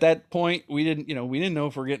 So at that point, we didn't know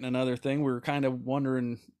if we're getting another thing. We were kind of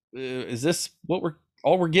wondering, is this what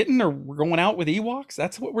we're getting, or we're going out with Ewoks?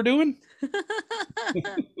 That's what we're doing.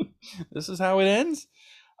 This is how it ends.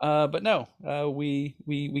 But no,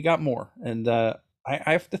 we got more, and I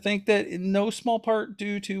have to think that in no small part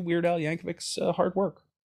due to Weird Al Yankovic's hard work.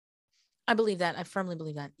 I believe that. I firmly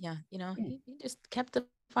believe that. Yeah, he just kept the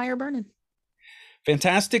fire burning.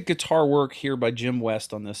 Fantastic guitar work here by Jim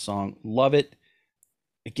West on this song. Love it.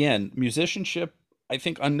 Again, musicianship, I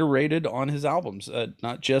think, underrated on his albums.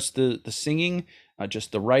 Not just the singing, not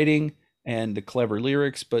just the writing and the clever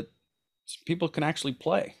lyrics, but people can actually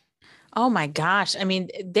play. Oh my gosh. I mean,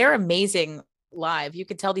 they're amazing live. You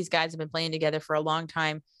could tell these guys have been playing together for a long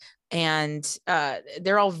time, and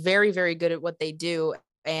they're all very, very good at what they do.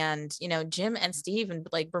 And, Jim and Steve and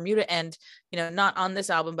like Bermuda, and, not on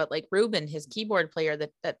this album, but like Ruben, his keyboard player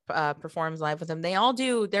that performs live with him, they all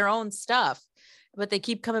do their own stuff, but they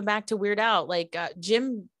keep coming back to Weird Al. Like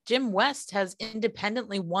Jim West has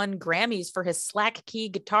independently won Grammys for his slack key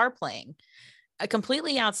guitar playing,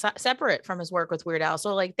 completely outside, separate from his work with Weird Al.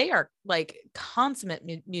 So like they are like consummate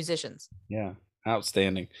musicians. Yeah,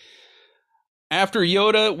 outstanding. After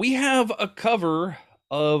Yoda, we have a cover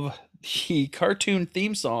of the cartoon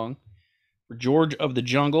theme song for George of the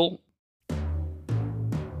Jungle.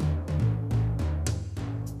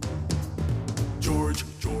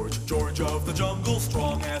 George of the Jungle,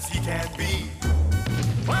 strong as he can be.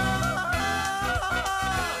 Ah,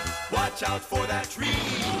 watch out for that tree.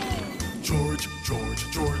 George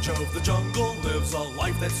of the Jungle lives a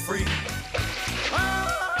life that's free.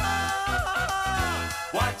 Ah,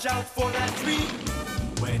 watch out for that tree.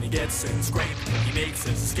 When he gets in scrape, he makes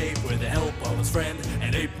his escape with the help of his friend,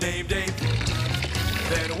 an ape named Ape.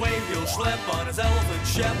 Then away he'll schlep on his elephant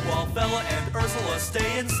shep, while Bella and Ursula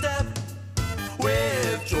stay in step.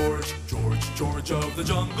 With George of the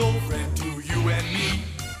Jungle, friend to you and me.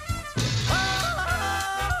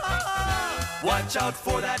 Ah, watch out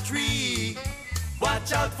for that tree.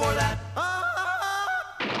 Watch out for that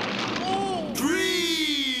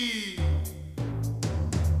tree.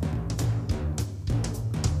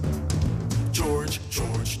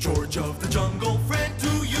 George of the Jungle, friend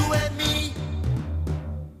to you and me.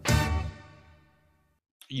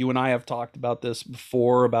 You and I have talked about this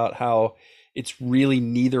before, about how it's really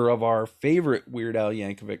neither of our favorite Weird Al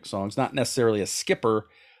Yankovic songs. Not necessarily a skipper,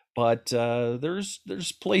 but there's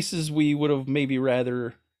places we would have maybe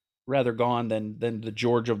rather gone than the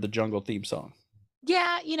George of the Jungle theme song.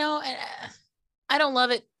 Yeah, I don't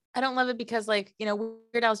love it. I don't love it because, like,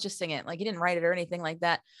 Weird Al's just singing it. Like, he didn't write it or anything like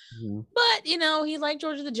that. Mhm. But, he liked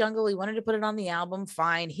George of the Jungle. He wanted to put it on the album.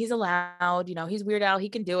 Fine. He's allowed. He's Weird Al. He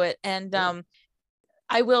can do it. And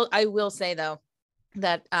I will say, though,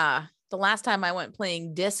 that the last time I went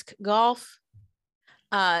playing disc golf,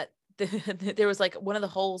 there was like one of the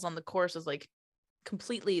holes on the course was like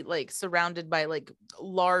completely like surrounded by like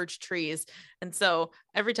large trees. And so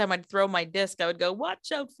every time I'd throw my disc, I would go,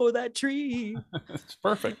 watch out for that tree. It's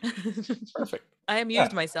perfect. Perfect. I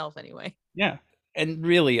amused myself anyway. Yeah. And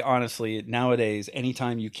really, honestly, nowadays,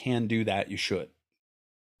 anytime you can do that, you should.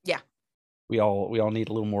 Yeah. We all need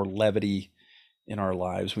a little more levity in our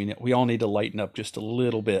lives. We all need to lighten up just a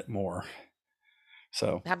little bit more.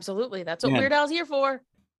 So Absolutely. That's what Yeah. Weird Al's here for.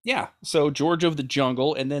 yeah, so George of the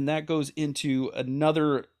Jungle, and then that goes into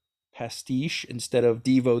another pastiche instead of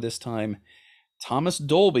Devo this time. Thomas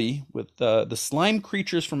Dolby with the Slime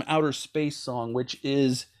Creatures from Outer Space song, which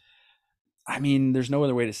is, I mean, there's no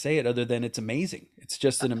other way to say it other than it's amazing. It's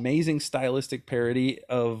just an amazing stylistic parody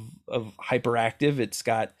of Hyperactive. It's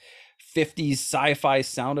got 50s sci-fi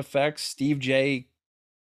sound effects. Steve J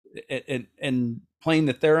and playing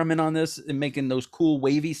the theremin on this and making those cool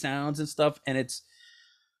wavy sounds and stuff, and it's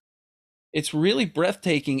really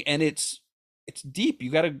breathtaking, and it's deep. You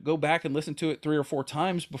got to go back and listen to it 3 or 4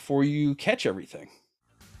 times before you catch everything.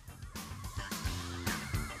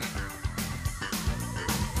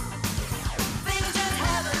 Things just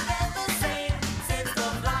haven't been the same since the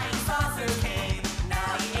flying saucer came.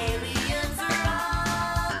 Now the aliens are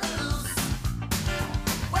on the loose.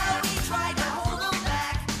 Well, we tried to hold them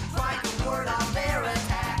back, tried to ward off their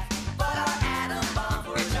attack, but our atom bombs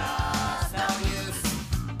were just no use.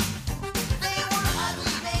 They were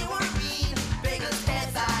ugly, they were mean, biggest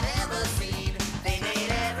heads I'd ever seen. They made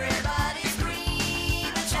everybody scream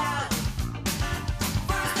and shout.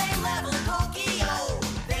 First they leveled Tokyo,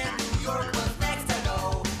 then New York was next to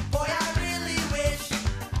go. Boy, I really wish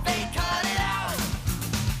they'd cut it out.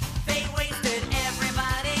 They wasted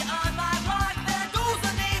everybody on my block. There goes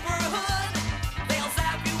the neighborhood. They'll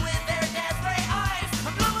zap you with their death ray eyes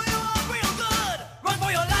and blow you up real good. Run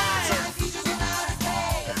for your lives. Slime creatures from outer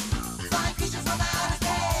space. Slime creatures from outer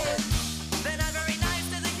space. They're not very nice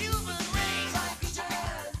to the human race. Slime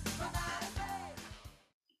creatures from outer space.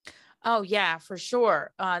 Oh yeah, for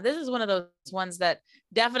sure. This is one of those ones that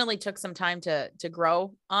definitely took some time to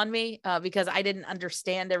grow on me because I didn't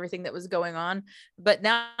understand everything that was going on. But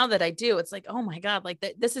now that I do, it's like, oh my God, like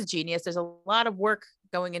this is genius. There's a lot of work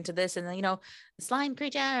going into this, and then slime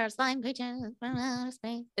creature, from outer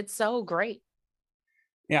space. It's so great.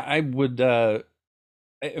 Yeah, I would I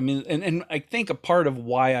mean, and I think a part of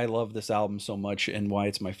why I love this album so much and why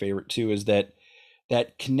it's my favorite too is that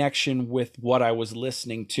connection with what I was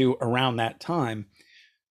listening to around that time.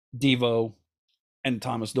 Devo and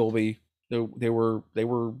Thomas Dolby, they were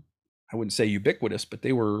I wouldn't say ubiquitous, but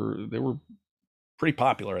they were pretty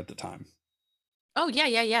popular at the time. Oh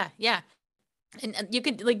yeah. And you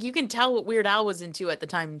can tell what Weird Al was into at the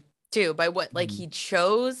time too by what like he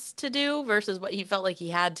chose to do versus what he felt like he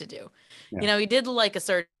had to do. Yeah. He did Like a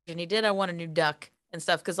Surgeon, he did I Want a New Duck and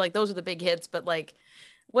stuff because like those are the big hits, but like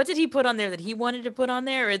what did he put on there that he wanted to put on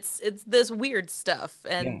there? It's this weird stuff,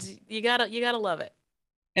 and you gotta love it.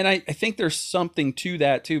 And I think there's something to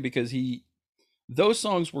that too, because those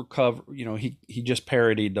songs were covered, he just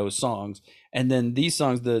parodied those songs. And then these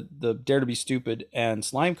songs, the Dare to Be Stupid and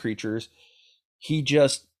Slime Creatures, he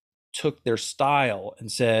just took their style and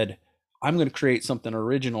said, I'm going to create something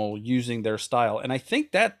original using their style. And I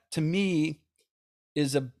think that to me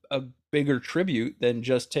is a bigger tribute than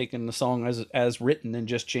just taking the song as written and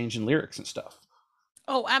just changing lyrics and stuff.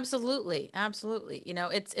 Oh, absolutely.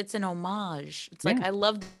 It's an homage. It's like, Yeah. I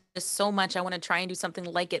love this so much. I want to try and do something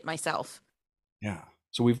like it myself. Yeah.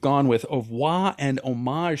 So we've gone with au revoir and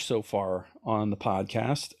homage so far on the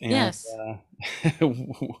podcast. And Yes.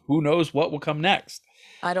 who knows what will come next?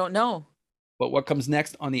 I don't know. But what comes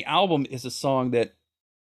next on the album is a song that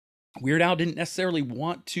Weird Al didn't necessarily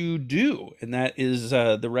want to do. And that is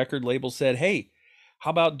the record label said, hey,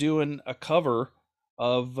 how about doing a cover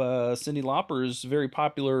of Cyndi Lauper's very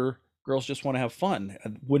popular Girls Just Want to Have Fun?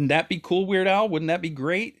 Wouldn't that be cool, Weird Al? Wouldn't that be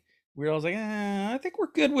great? Weird Al's like, I think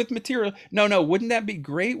we're good with material. No, wouldn't that be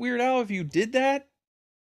great, Weird Al, if you did that?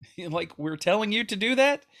 Like, we're telling you to do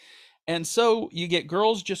that? And so you get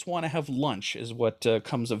Girls Just Want to Have Lunch is what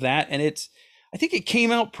comes of that. And I think it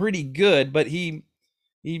came out pretty good, but he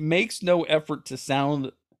makes no effort to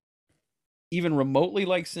sound even remotely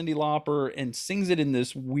like Cyndi Lauper and sings it in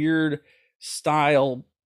this weird style,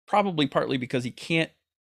 probably partly because he can't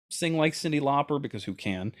sing like Cyndi Lauper, because who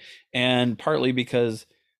can? And partly because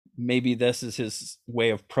maybe this is his way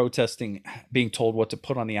of protesting being told what to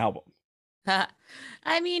put on the album.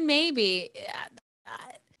 I mean, maybe.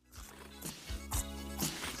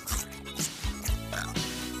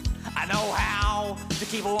 I know how to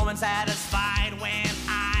keep a woman satisfied when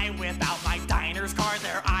I whip out my diner's card.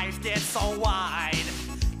 Their eyes get so wide.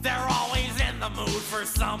 They're always in the mood for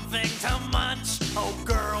something to munch. Oh,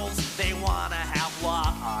 girls, they wanna have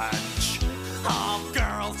lunch. Oh,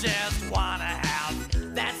 girls just wanna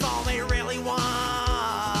have, that's all they really want.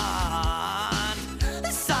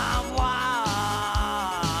 Some lunch.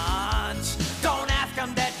 Don't ask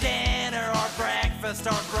them to dinner or breakfast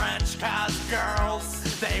or brunch, 'cause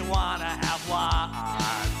girls, they wanna have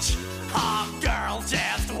lunch. Oh, girls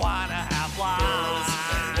just wanna have lunch.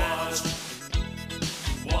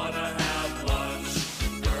 Wanna have lunch,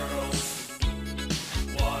 girls.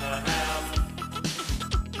 Wanna have.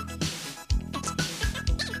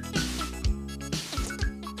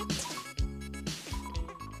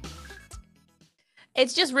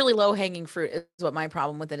 It's just really low hanging fruit is what my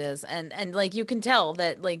problem with it is. And like you can tell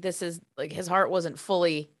that like this is like his heart wasn't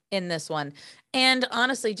fully in this one. And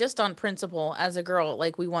honestly, just on principle, as a girl,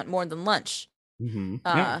 like we want more than lunch. Mm-hmm.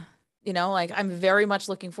 Uh, you know, like I'm very much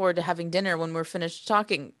looking forward to having dinner when we're finished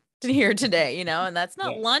talking here today, you know, and that's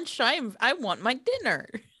not Yeah. lunch. I want my dinner.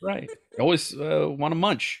 Right. You always want to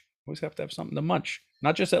munch. Always have to have something to munch,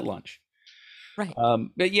 not just at lunch. Right.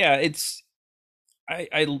 But yeah, it's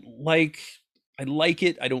I like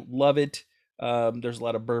it. I don't love it. There's a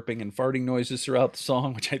lot of burping and farting noises throughout the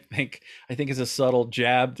song, which I think is a subtle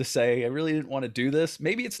jab to say I really didn't want to do this.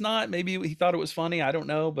 Maybe it's not. Maybe he thought it was funny. I don't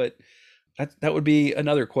know, but that would be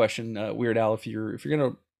another question, Weird Al. If you're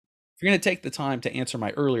gonna take the time to answer my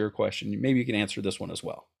earlier question, maybe you can answer this one as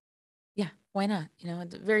well. Yeah. Why not? You know,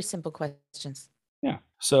 very simple questions. Yeah.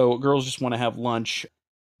 So girls just want to have lunch.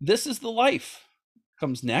 This is the Life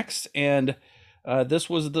comes next, and this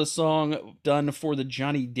was the song done for the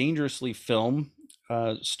Johnny Dangerously film,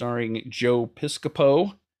 starring Joe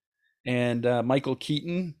Piscopo and Michael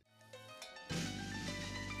Keaton.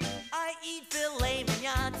 I eat filet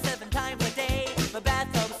mignon 7 times a day. My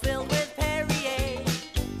bathtub's filled with Perrier.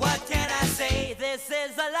 What can I say? This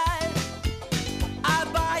is a life. I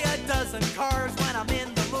buy a dozen cars when I'm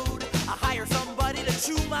in the mood. I hire somebody to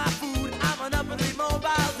chew my food. I'm an uppity mobile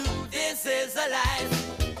dude. This is a life.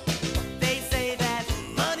 They say that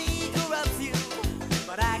money corrupts you,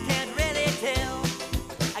 but I can't really tell.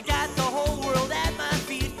 I got the whole world at my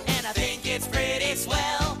feet, and I think it's pretty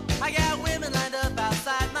swell. I got women lined up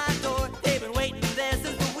outside my door. They've been waiting there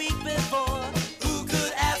since the week before. Who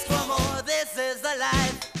could ask for more? This is the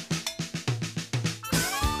life.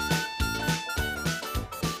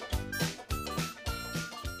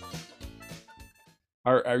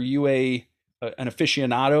 Are you an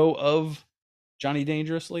aficionado of Johnny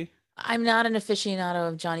Dangerously? I'm not an aficionado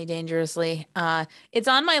of Johnny Dangerously. It's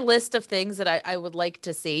on my list of things that I would like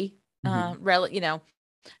to see. You know,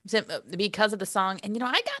 because of the song, and you know,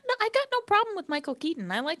 I got no problem with Michael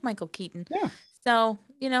Keaton. I like Michael Keaton. Yeah. So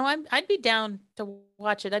you know, I'd be down to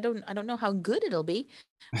watch it. I don't know how good it'll be,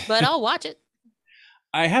 but I'll watch it.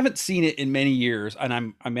 I haven't seen it in many years, and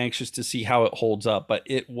I'm anxious to see how it holds up. But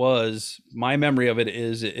it was, my memory of it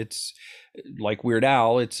is it's like Weird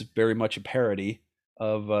Al. It's very much a parody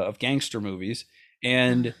of gangster movies,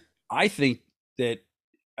 and I think that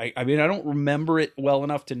I mean I don't remember it well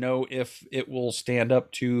enough to know if it will stand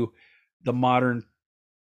up to the modern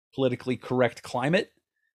politically correct climate.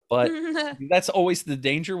 But that's always the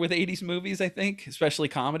danger with 80s movies, I think, especially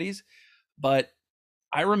comedies. But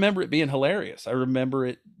I remember it being hilarious. I remember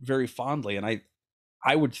it very fondly, and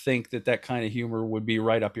I would think that kind of humor would be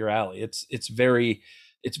right up your alley. It's very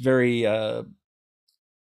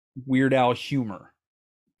Weird Al humor.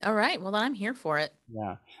 All right, well then I'm here for it.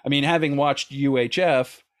 Yeah, I mean, having watched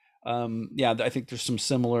UHF, yeah, I think there's some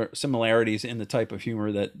similarities in the type of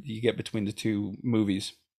humor that you get between the two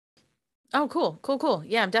movies. Oh, cool.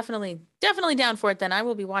 Yeah, I'm definitely down for it. Then I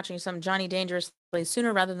will be watching some Johnny Dangerously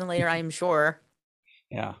sooner rather than later. I am sure.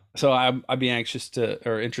 Yeah, so I'd be interested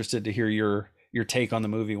to hear your take on the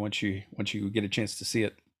movie once you get a chance to see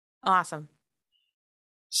it. Awesome.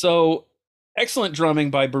 So excellent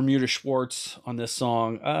drumming by Bermuda Schwartz on this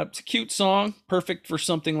song. It's a cute song, perfect for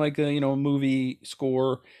something like a movie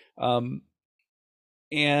score. And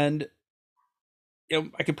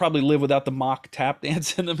I could probably live without the mock tap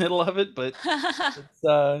dance in the middle of it, but it's,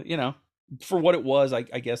 for what it was, I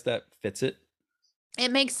guess that fits it. It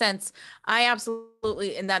makes sense. I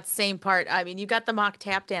absolutely, in that same part, I mean, you got the mock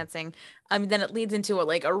tap dancing. I mean, then it leads into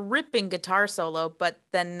a ripping guitar solo, but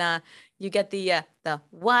then you get the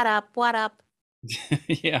what up,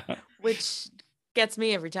 Yeah, which gets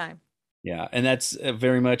me every time. Yeah, and that's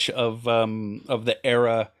very much of the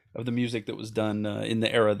era of the music that was done in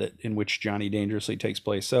the era in which Johnny Dangerously takes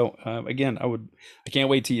place. So again, I can't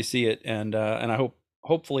wait till you see it, and I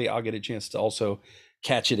hopefully I'll get a chance to also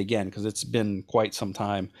catch it again because it's been quite some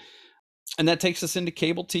time. And that takes us into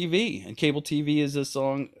Cable TV, and Cable TV is a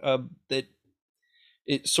song that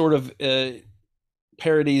it sort of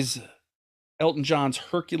parodies Elton John's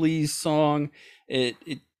Hercules song. It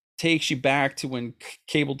takes you back to when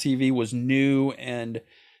cable TV was new, and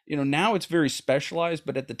now it's very specialized,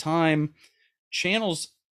 but at the time,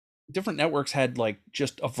 different networks had like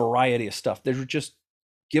just a variety of stuff. They were just,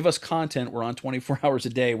 give us content. We're on 24 hours a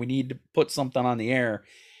day. We need to put something on the air.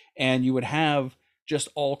 And you would have just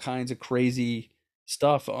all kinds of crazy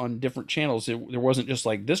stuff on different channels. There wasn't just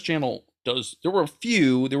like this channel does. There were a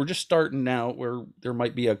few. They were just starting out where there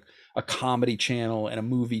might be a comedy channel and a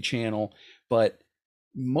movie channel, but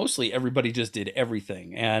mostly everybody just did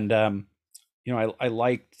everything. And I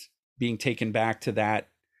liked being taken back to that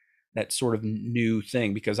sort of new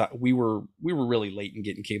thing, because we were really late in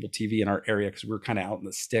getting cable TV in our area because we were kind of out in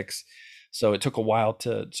the sticks. So it took a while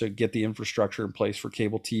to get the infrastructure in place for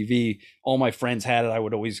cable TV. All my friends had it. I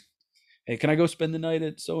would always, hey, can I go spend the night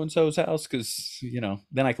at so-and-so's house? Because,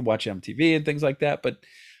 then I could watch MTV and things like that. But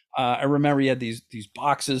I remember you had these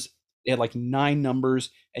boxes. They had like 9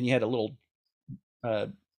 numbers, and you had a little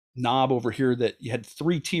knob over here that you had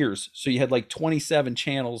 3 tiers. So you had like 27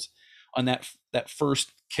 channels on that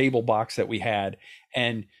first cable box that we had.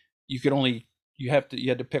 And you had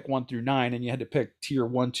to pick 1 through 9, and you had to pick tier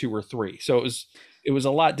 1, 2, or 3. So it was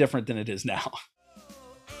a lot different than it is now.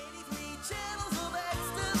 83 channels of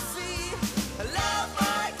ecstasy. I love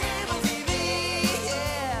my cable TV.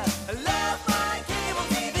 Yeah, I love my cable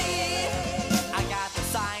TV. I got the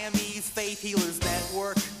Siamese Faith Healers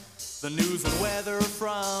Network, the news and weather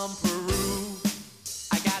from Peru.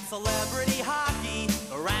 I got celebrity hockey,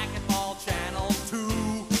 the racquetball channel 2.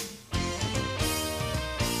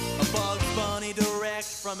 A Bugs Bunny direct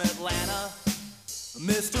from Atlanta.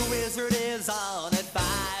 Mr. Wizard is on at 5.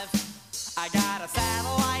 I got a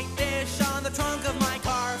satellite dish on the trunk of my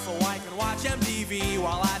car so I can watch MTV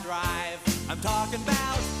while I drive. I'm talking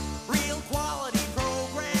about real quality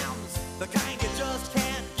programs, the kind you just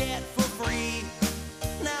can't get for free.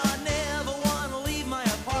 Now I never want to leave my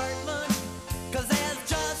apartment, 'cause there's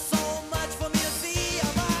just so much for me to see.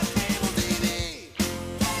 I'm on cable TV.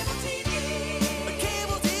 Cable TV.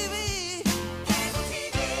 Cable TV. Cable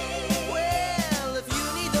TV. Well, if you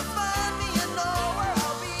need to find me, you know where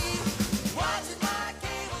I'll be. Watching my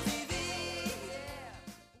cable TV.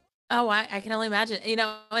 Yeah. Oh, I can only imagine,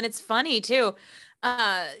 and it's funny too.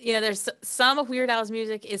 There's some of Weird Al's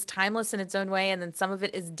music is timeless in its own way, and then some of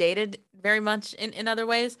it is dated very much in other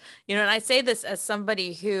ways. And I say this as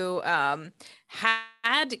somebody who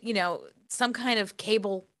had, some kind of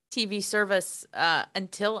cable TV service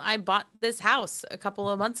until I bought this house a couple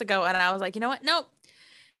of months ago. And I was like, you know what? Nope.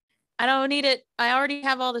 I don't need it. I already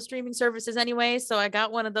have all the streaming services anyway. So I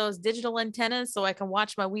got one of those digital antennas so I can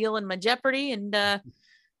watch my Wheel and my Jeopardy, and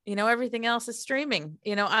everything else is streaming.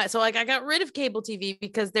 I got rid of cable TV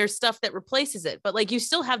because there's stuff that replaces it. But like, you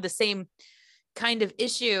still have the same kind of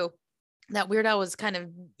issue that Weird Al was kind of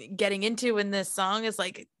getting into in this song. Is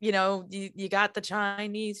like, you got the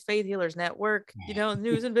Chinese Faith Healers Network,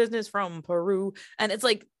 news and business from Peru. And it's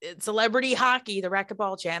like celebrity hockey, the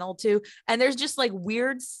racquetball channel too. And there's just like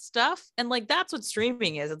weird stuff. And like, that's what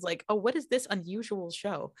streaming is. It's like, oh, what is this unusual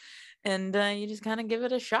show? And you just kind of give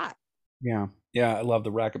it a shot. Yeah. I love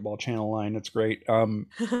the racquetball channel line. It's great.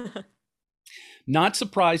 Not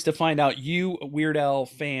surprised to find out you, a Weird Al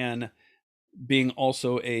fan, being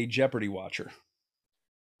also a Jeopardy watcher.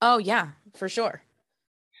 Oh yeah, for sure.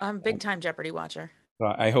 I'm a big time Jeopardy watcher.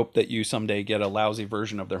 I hope that you someday get a lousy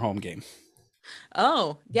version of their home game.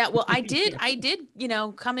 Oh yeah. Well, I did,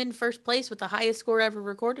 come in first place with the highest score ever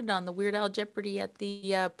recorded on the Weird Al Jeopardy at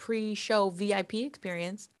the pre-show VIP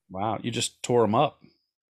experience. Wow. You just tore them up.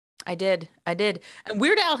 I did. And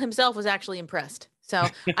Weird Al himself was actually impressed. So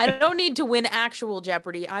I don't need to win actual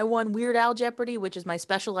Jeopardy. I won Weird Al Jeopardy, which is my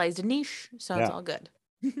specialized niche. So it's all good.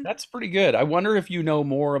 That's pretty good. I wonder if you know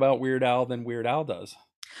more about Weird Al than Weird Al does.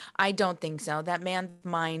 I don't think so. That man's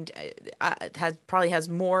mind probably has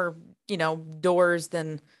more, doors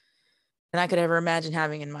than I could ever imagine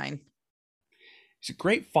having in mine. He's a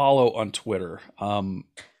great follow on Twitter.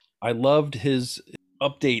 I loved his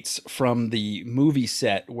updates from the movie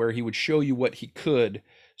set where he would show you what he could.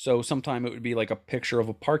 So sometime it would be like a picture of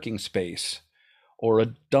a parking space or a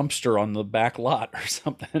dumpster on the back lot or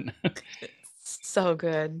something. So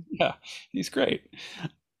good. Yeah, he's great.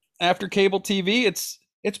 After cable TV, it's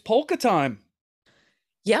polka time.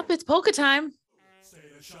 Yep, it's polka time. Say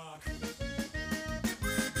a shock.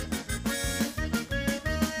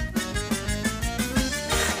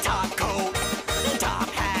 Top coat, top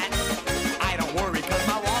hat. I don't worry 'cause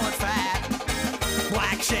my wallet's fat.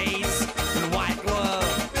 Black shades and white glove.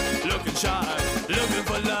 Looking shy, looking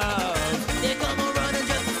for love. They come a running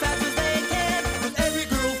just as fast as they can. 'Cause every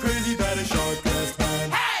girl's crazy about a sharp dressed man.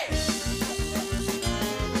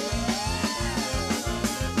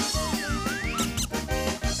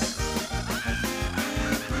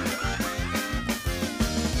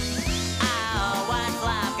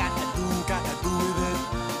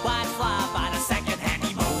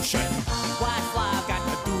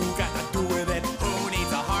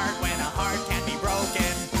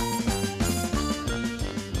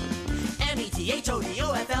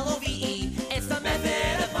 M-E-T-H-O-F-L-O-V-E. It's the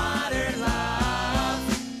method of modern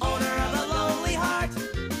love. Owner of a lonely heart.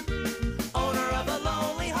 Owner of a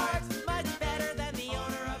lonely heart. Much better than the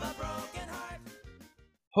owner of a broken heart.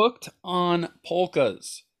 Hooked on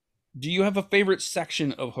Polkas. Do you have a favorite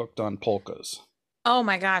section of Hooked on Polkas? Oh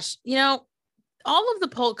my gosh. All of the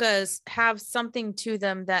polkas have something to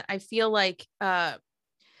them that I feel like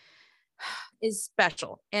is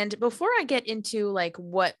special. And before I get into like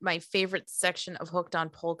what my favorite section of Hooked on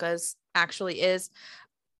Polkas actually is,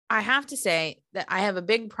 I have to say that I have a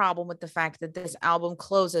big problem with the fact that this album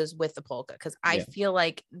closes with the polka, because I feel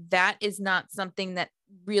like that is not something that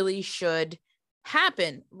really should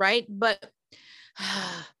happen, right? But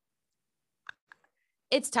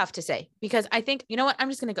it's tough to say, because I think, you know what,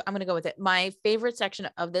 I'm going to go with it. My favorite section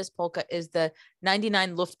of this polka is the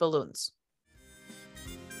 99 Luftballons.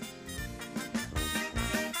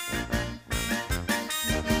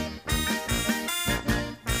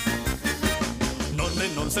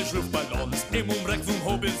 Nonse Luftballons, im Umreck zum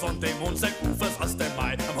Horizont, dem Mondseck Ufers aus dem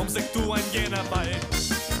Mai, am Homseck du ein jener bei.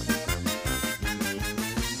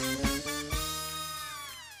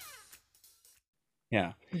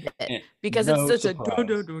 Yeah. Because no it's such surprise.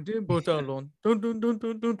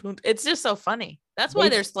 it's just so funny. That's why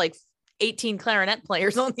there's like 18 clarinet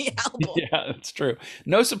players on the album. Yeah, that's true.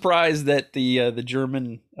 No surprise that the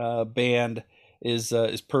German band is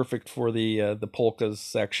perfect for the polkas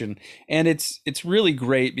section, and it's really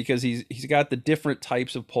great because he's got the different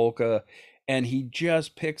types of polka, and he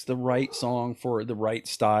just picks the right song for the right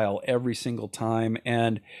style every single time.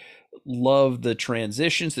 And love the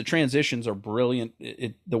transitions. The transitions are brilliant.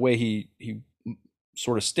 The way he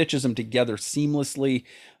sort of stitches them together seamlessly,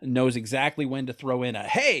 knows exactly when to throw in a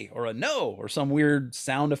hey or a no or some weird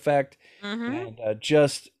sound effect. And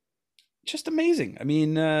just amazing. I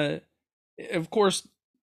mean, of course,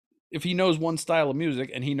 if he knows one style of music,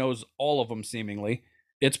 and he knows all of them seemingly,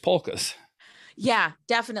 it's polkas. Yeah,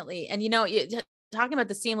 definitely. And talking about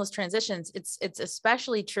the seamless transitions, it's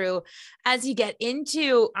especially true as you get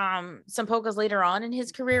into some polkas later on in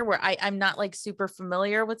his career, where I'm not like super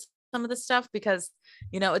familiar with some of the stuff, because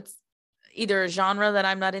it's either a genre that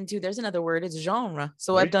I'm not into. There's another word, it's genre.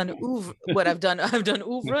 So I've done I've done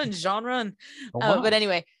oeuvre and genre, and but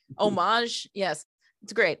anyway, homage, yes,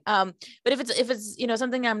 it's great. But if it's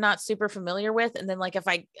something I'm not super familiar with, and then like if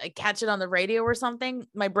I catch it on the radio or something,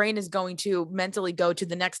 my brain is going to mentally go to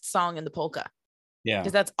the next song in the polka. Yeah,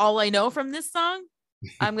 because that's all I know from this song.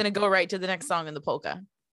 I'm gonna go right to the next song in the polka.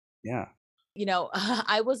 Yeah.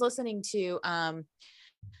 I was listening to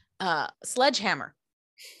Sledgehammer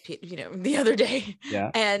the other day.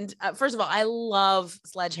 Yeah. And first of all, I love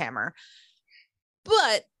Sledgehammer,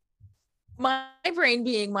 but my brain,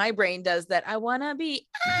 being my brain, does that I want to be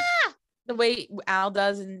the way Al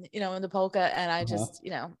does in the polka, and I just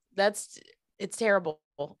it's terrible.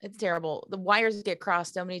 It's terrible. The wires get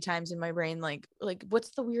crossed so many times in my brain. Like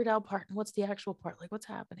what's the Weird Al part and what's the actual part? Like, what's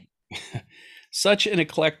happening? Such an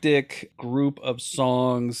eclectic group of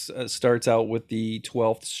songs. Starts out with the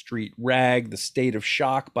 12th Street Rag, The State of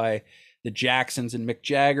Shock by the Jacksons and Mick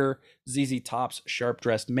Jagger, ZZ Top's Sharp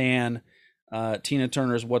Dressed Man, Tina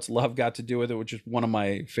Turner's What's Love Got to Do with It, which is one of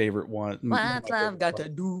my favorite ones. What's love got to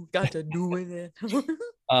do with it?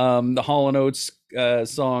 The Hall & Oates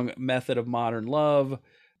song Method of Modern Love,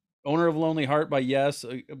 Owner of a Lonely Heart by Yes,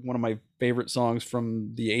 one of my favorite songs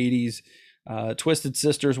from the 80s. Twisted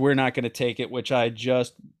Sisters, We're Not Gonna Take It, which I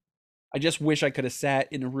just wish I could have sat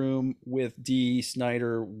in a room with Dee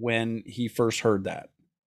Snider when he first heard that.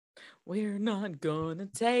 We're not gonna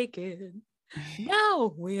take it.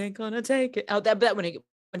 No, we ain't gonna take it. Oh, that when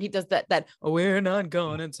he does that we're not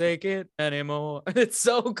gonna take it anymore. It's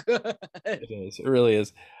so good. It is. It really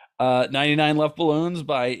is. 99 Luftballons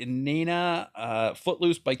by Nina,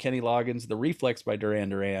 Footloose by Kenny Loggins, The Reflex by Duran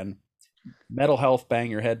Duran, Metal Health,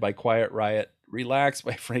 Bang Your Head by Quiet Riot, Relax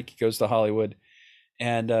by Frankie Goes to Hollywood,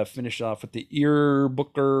 and finish off with the Ear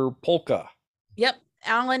Booker Polka. Yep.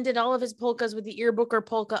 Alan did all of his polkas with the Ear Booker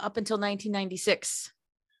Polka up until 1996.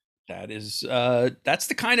 That is, that's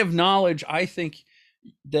the kind of knowledge I think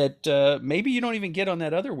that maybe you don't even get on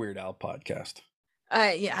that other Weird Al podcast.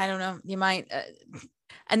 Yeah, I don't know. You might.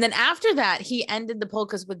 And then after that, he ended the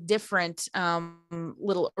polkas with different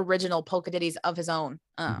little original polka ditties of his own,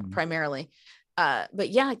 primarily. But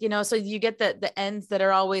yeah, so you get the ends that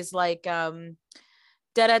are always like da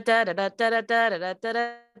da da da da da da da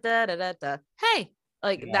da da da da. Hey,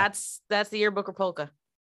 like that's the Ear Booker Polka.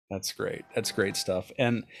 That's great. That's great stuff.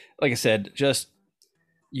 And like I said, just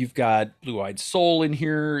you've got Blue Eyed Soul in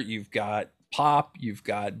here. You've got pop. You've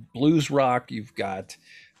got blues rock. You've got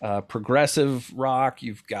progressive rock.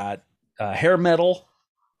 You've got hair metal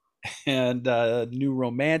and new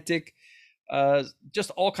romantic,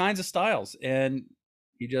 just all kinds of styles. And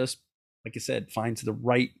he just, like I said, finds the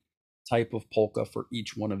right type of polka for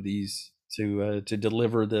each one of these to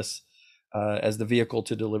deliver this as the vehicle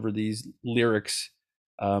to deliver these lyrics,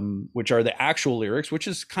 which are the actual lyrics, which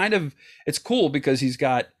is kind of, it's cool because he's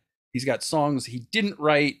got songs he didn't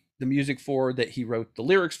write the music for that he wrote the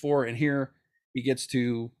lyrics for, and here he gets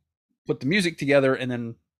to put the music together and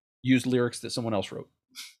then use lyrics that someone else wrote.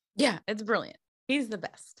 Yeah, it's brilliant. He's the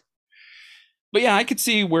best. But yeah, I could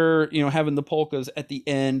see where, having the polkas at the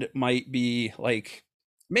end might be like,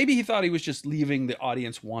 maybe he thought he was just leaving the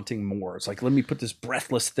audience wanting more. It's like, let me put this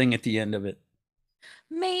breathless thing at the end of it.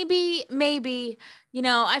 Maybe,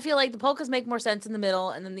 I feel like the polkas make more sense in the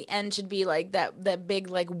middle, and then the end should be like that big,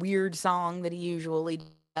 like, weird song that he usually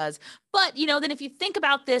does. But, then if you think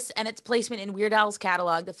about this and its placement in Weird Al's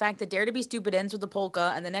catalog, the fact that Dare to Be Stupid ends with a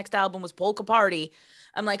polka and the next album was Polka Party,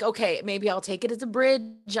 I'm like, okay, maybe I'll take it as a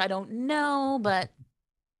bridge. I don't know, but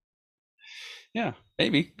yeah,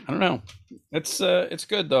 maybe. I don't know. It's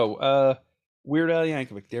good though. Weird Al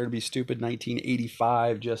Yankovic, Dare to Be Stupid,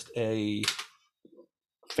 1985, just a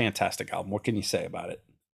fantastic album. What can you say about it?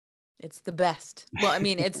 it's the best. Well, I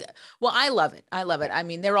mean, I love it. I love it. I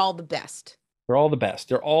mean, they're all the best. They're all the best.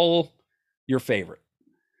 They're all your favorite.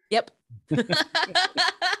 Yep.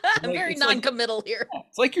 I'm very non-committal here.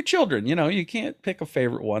 It's like your children, you can't pick a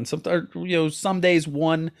favorite one. Sometimes, some days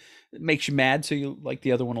one makes you mad, so you like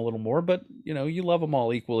the other one a little more, but you love them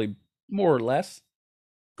all equally, more or less.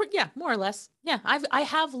 Yeah, more or less. Yeah, I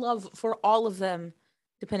have love for all of them,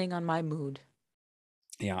 depending on my mood.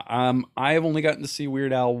 Yeah, I have only gotten to see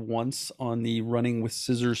Weird Al once on the Running with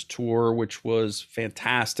Scissors tour, which was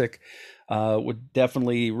fantastic. Would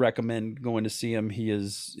definitely recommend going to see him.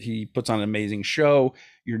 He puts on an amazing show.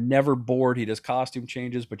 You're never bored. He does costume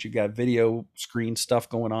changes, but you got video screen stuff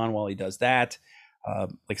going on while he does that. Like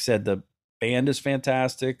I said, the band is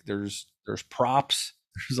fantastic. There's props.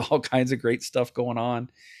 There's all kinds of great stuff going on,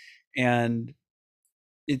 and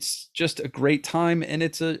it's just a great time. And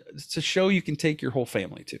it's a show you can take your whole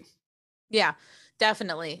family to. Yeah,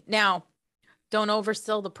 definitely. Now, don't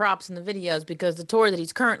oversell the props in the videos, because the tour that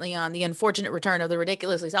he's currently on, The Unfortunate Return of the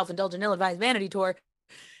Ridiculously Self-Indulgent Ill-Advised Vanity Tour,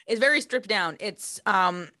 is very stripped down. It's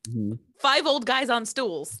 5 old guys on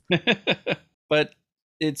stools. But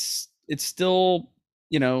it's still,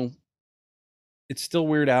 it's still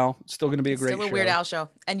Weird Al. It's still going to be a great show. Still a Weird Al show,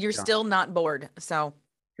 and you're still not bored. So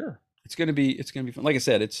sure, it's going to be fun. Like I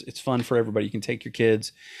said, it's fun for everybody. You can take your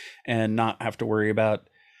kids and not have to worry about,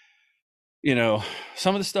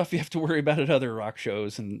 some of the stuff you have to worry about at other rock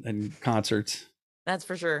shows and concerts. That's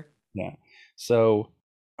for sure. Yeah. So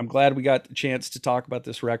I'm glad we got the chance to talk about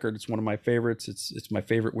this record. It's one of my favorites. It's my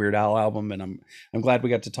favorite Weird Al album, and I'm glad we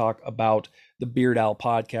got to talk about the Beard Al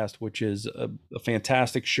podcast, which is a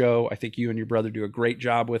fantastic show. I think you and your brother do a great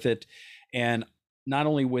job with it, and not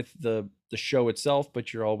only with the show itself,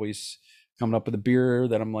 but you're always coming up with a beer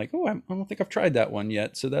that I'm like, oh, I don't think I've tried that one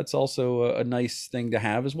yet. So that's also a nice thing to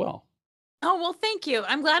have as well. Oh, well, thank you.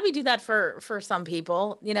 I'm glad we do that for some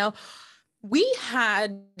people. We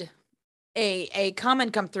had a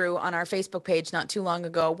comment come through on our Facebook page not too long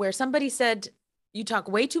ago where somebody said, you talk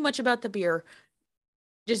way too much about the beer.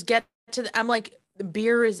 Just get to I'm like, the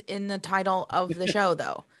beer is in the title of the show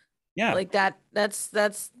though. Yeah. Like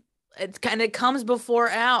that's it kind of comes before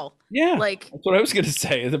Al. Yeah. Like, that's what I was going to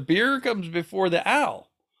say. The beer comes before the Al.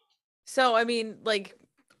 So, I mean, like,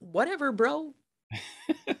 whatever, bro.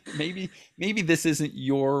 maybe this isn't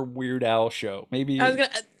your Weird Al show. Maybe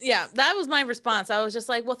that was my response. I was just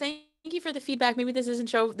like, well, thank you for the feedback. Maybe this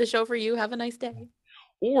isn't the show for you. Have a nice day.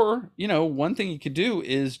 Or, one thing you could do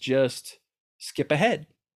is just skip ahead.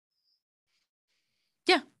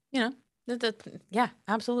 Yeah, yeah,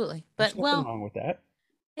 absolutely. But There's nothing wrong with that.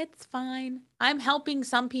 It's fine. I'm helping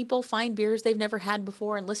some people find beers they've never had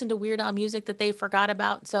before and listen to Weird Al music that they forgot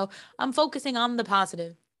about. So I'm focusing on the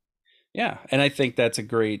positive. Yeah, and I think that's a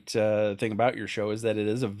great thing about your show is that it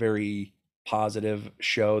is a very positive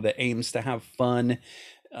show that aims to have fun.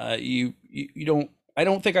 You don't. I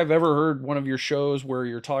don't think I've ever heard one of your shows where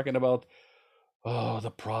you're talking about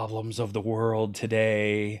the problems of the world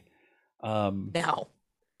today. No,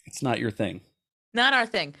 it's not your thing. Not our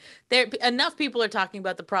thing. There enough people are talking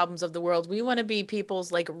about the problems of the world. We want to be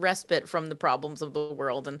people's like respite from the problems of the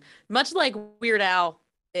world, and much like Weird Al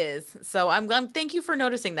is. So I'm glad. Thank you for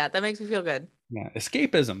noticing that. That makes me feel good. Yeah,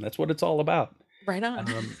 escapism. That's what it's all about. Right on.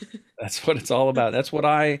 That's what it's all about. That's what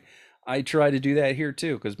I try to do that here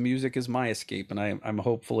too, because music is my escape, and I'm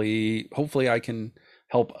hopefully I can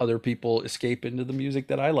help other people escape into the music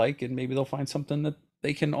that I like, and maybe they'll find something that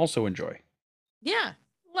they can also enjoy. Yeah,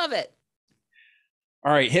 love it.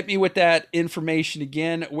 All right, hit me with that information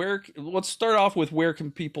again. Let's start off with where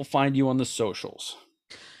can people find you on the socials?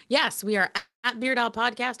 Yes, we are at Beard Owl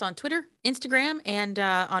Podcast on Twitter, Instagram, and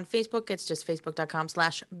on Facebook. It's just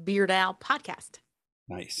facebook.com/Beard Owl Podcast.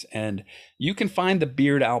 Nice. And you can find the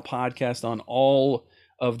Beard Owl Podcast on all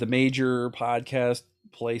of the major podcast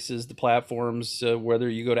places, the platforms, whether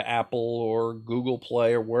you go to Apple or Google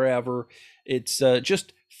Play or wherever. It's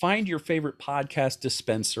just find your favorite podcast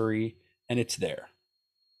dispensary and it's there.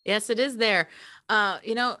 Yes, it is there. Not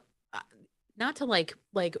to like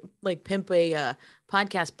pimp a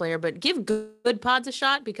podcast player, but give Good Pods a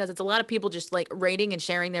shot because it's a lot of people just like rating and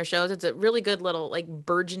sharing their shows. It's a really good little like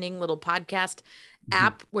burgeoning little podcast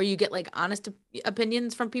app where you get like honest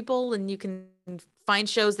opinions from people and you can find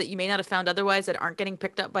shows that you may not have found otherwise that aren't getting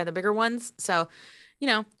picked up by the bigger ones. So,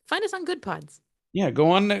 find us on Good Pods. Yeah,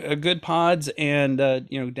 go on Good Pods and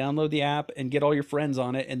download the app and get all your friends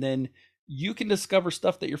on it, and then you can discover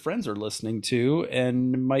stuff that your friends are listening to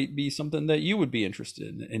and might be something that you would be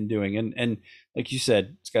interested in doing. And like you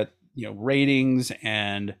said, it's got ratings,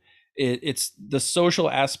 and it's the social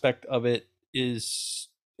aspect of it is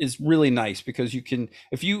really nice because you can,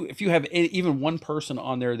 if you have even one person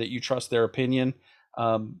on there that you trust their opinion,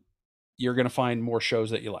 you're going to find more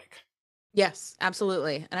shows that you like. Yes,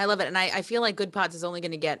 absolutely. And I love it. And I feel like Good Pods is only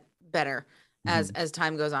going to get better as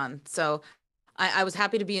time goes on. So I was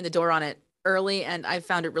happy to be in the door on it early, and I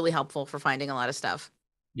found it really helpful for finding a lot of stuff.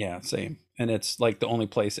 Yeah, same. And it's like the only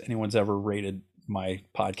place anyone's ever rated my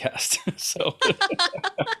podcast. So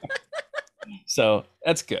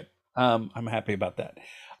that's good. I'm happy about that.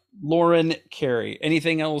 Lauren Carey,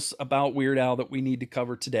 anything else about Weird Al that we need to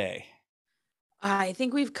cover today? I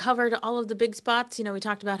think we've covered all of the big spots. We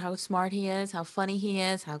talked about how smart he is, how funny he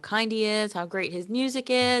is, how kind he is, how great his music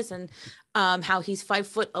is, and how he's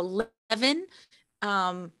 5'11",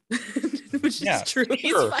 which is true. Sure.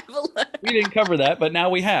 He's 5'11". We didn't cover that, but now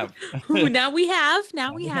we have. Now we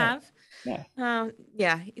have.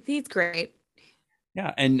 Yeah. He's great.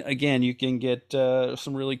 Yeah, and again, you can get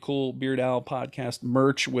some really cool Beard Owl podcast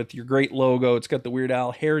merch with your great logo. It's got the Weird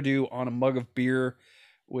Al hairdo on a mug of beer,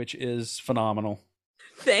 which is phenomenal.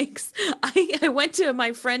 Thanks. I went to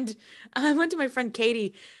my friend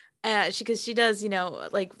Katie, because she does,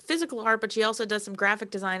 like physical art, but she also does some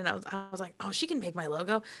graphic design. And I was like, oh, she can make my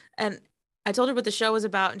logo. And I told her what the show was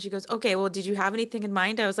about. And she goes, okay, well, did you have anything in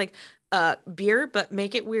mind? I was like, beer, but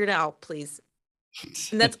make it Weird Al, please.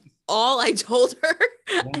 And that's all I told her.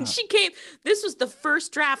 Yeah. And she came, this was the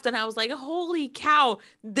first draft. And I was like, holy cow,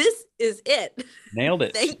 this is it. Nailed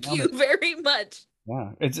it. Thank you very much.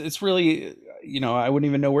 Yeah, it's really, I wouldn't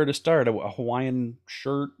even know where to start. A Hawaiian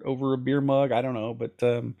shirt over a beer mug. I don't know, but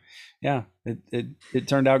yeah, it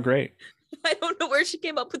turned out great. I don't know where she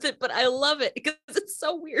came up with it, but I love it because it's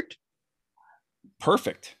so weird.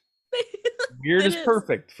 Perfect. Weird is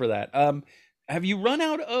perfect for that. Have you run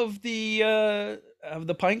out of the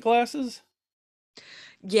pint glasses?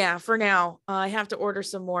 Yeah, for now. I have to order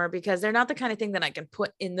some more because they're not the kind of thing that I can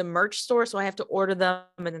put in the merch store. So I have to order them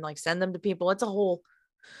and then like send them to people. It's a whole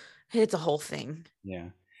thing. Yeah.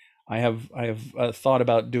 I have thought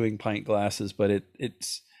about doing pint glasses, but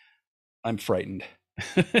I'm frightened.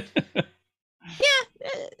 Yeah,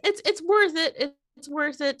 it's worth it. It's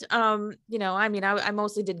worth it. I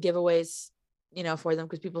mostly did giveaways, for them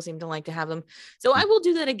because people seem to like to have them. So I will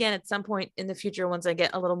do that again at some point in the future once I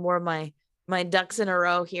get a little more of my ducks in a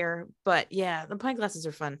row here. But yeah, the pint glasses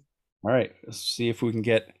are fun. All right, let's see if we can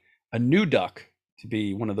get a new duck to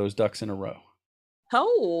be one of those ducks in a row.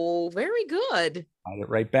 Oh, very good. Got it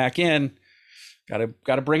right back in. Got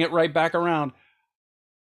to bring it right back around.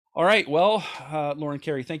 All right, well, Lauren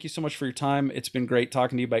Carey, thank you so much for your time. It's been great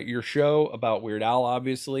talking to you about your show, about Weird Al,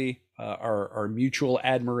 obviously, our mutual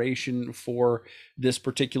admiration for this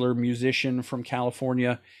particular musician from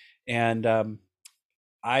California, and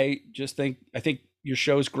I think your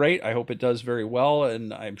show is great. I hope it does very well,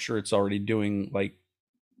 and I'm sure it's already doing, like,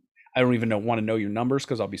 I don't even want to know your numbers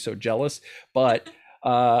because I'll be so jealous. But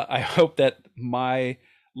I hope that my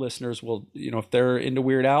listeners will, if they're into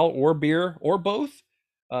Weird Al or beer or both,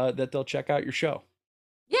 that they'll check out your show.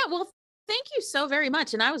 Yeah, well, thank you so very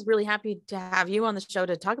much. And I was really happy to have you on the show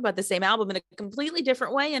to talk about the same album in a completely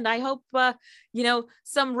different way. And I hope,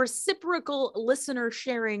 some reciprocal listener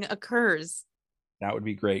sharing occurs. That would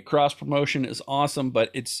be great. Cross promotion is awesome,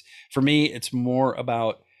 but for me, it's more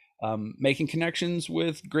about making connections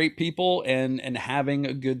with great people and having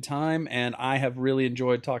a good time. And I have really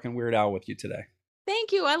enjoyed talking Weird Al with you today.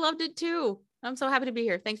 Thank you. I loved it too. I'm so happy to be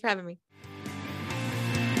here. Thanks for having me.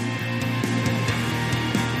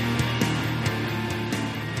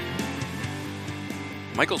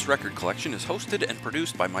 Michael's Record Collection is hosted and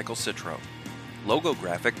produced by Michael Citro. Logo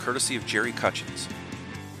graphic courtesy of Jerry Cutchins.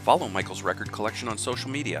 Follow Michael's Record Collection on social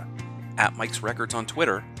media, at Mike's Records on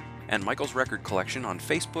Twitter, and Michael's Record Collection on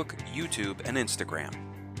Facebook, YouTube, and Instagram.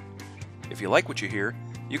 If you like what you hear,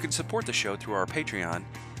 you can support the show through our Patreon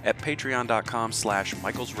at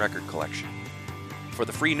patreon.com/Michael's Record Collection. For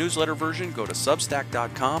the free newsletter version, go to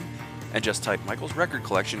substack.com and just type Michael's Record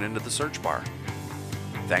Collection into the search bar.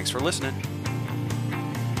 Thanks for listening.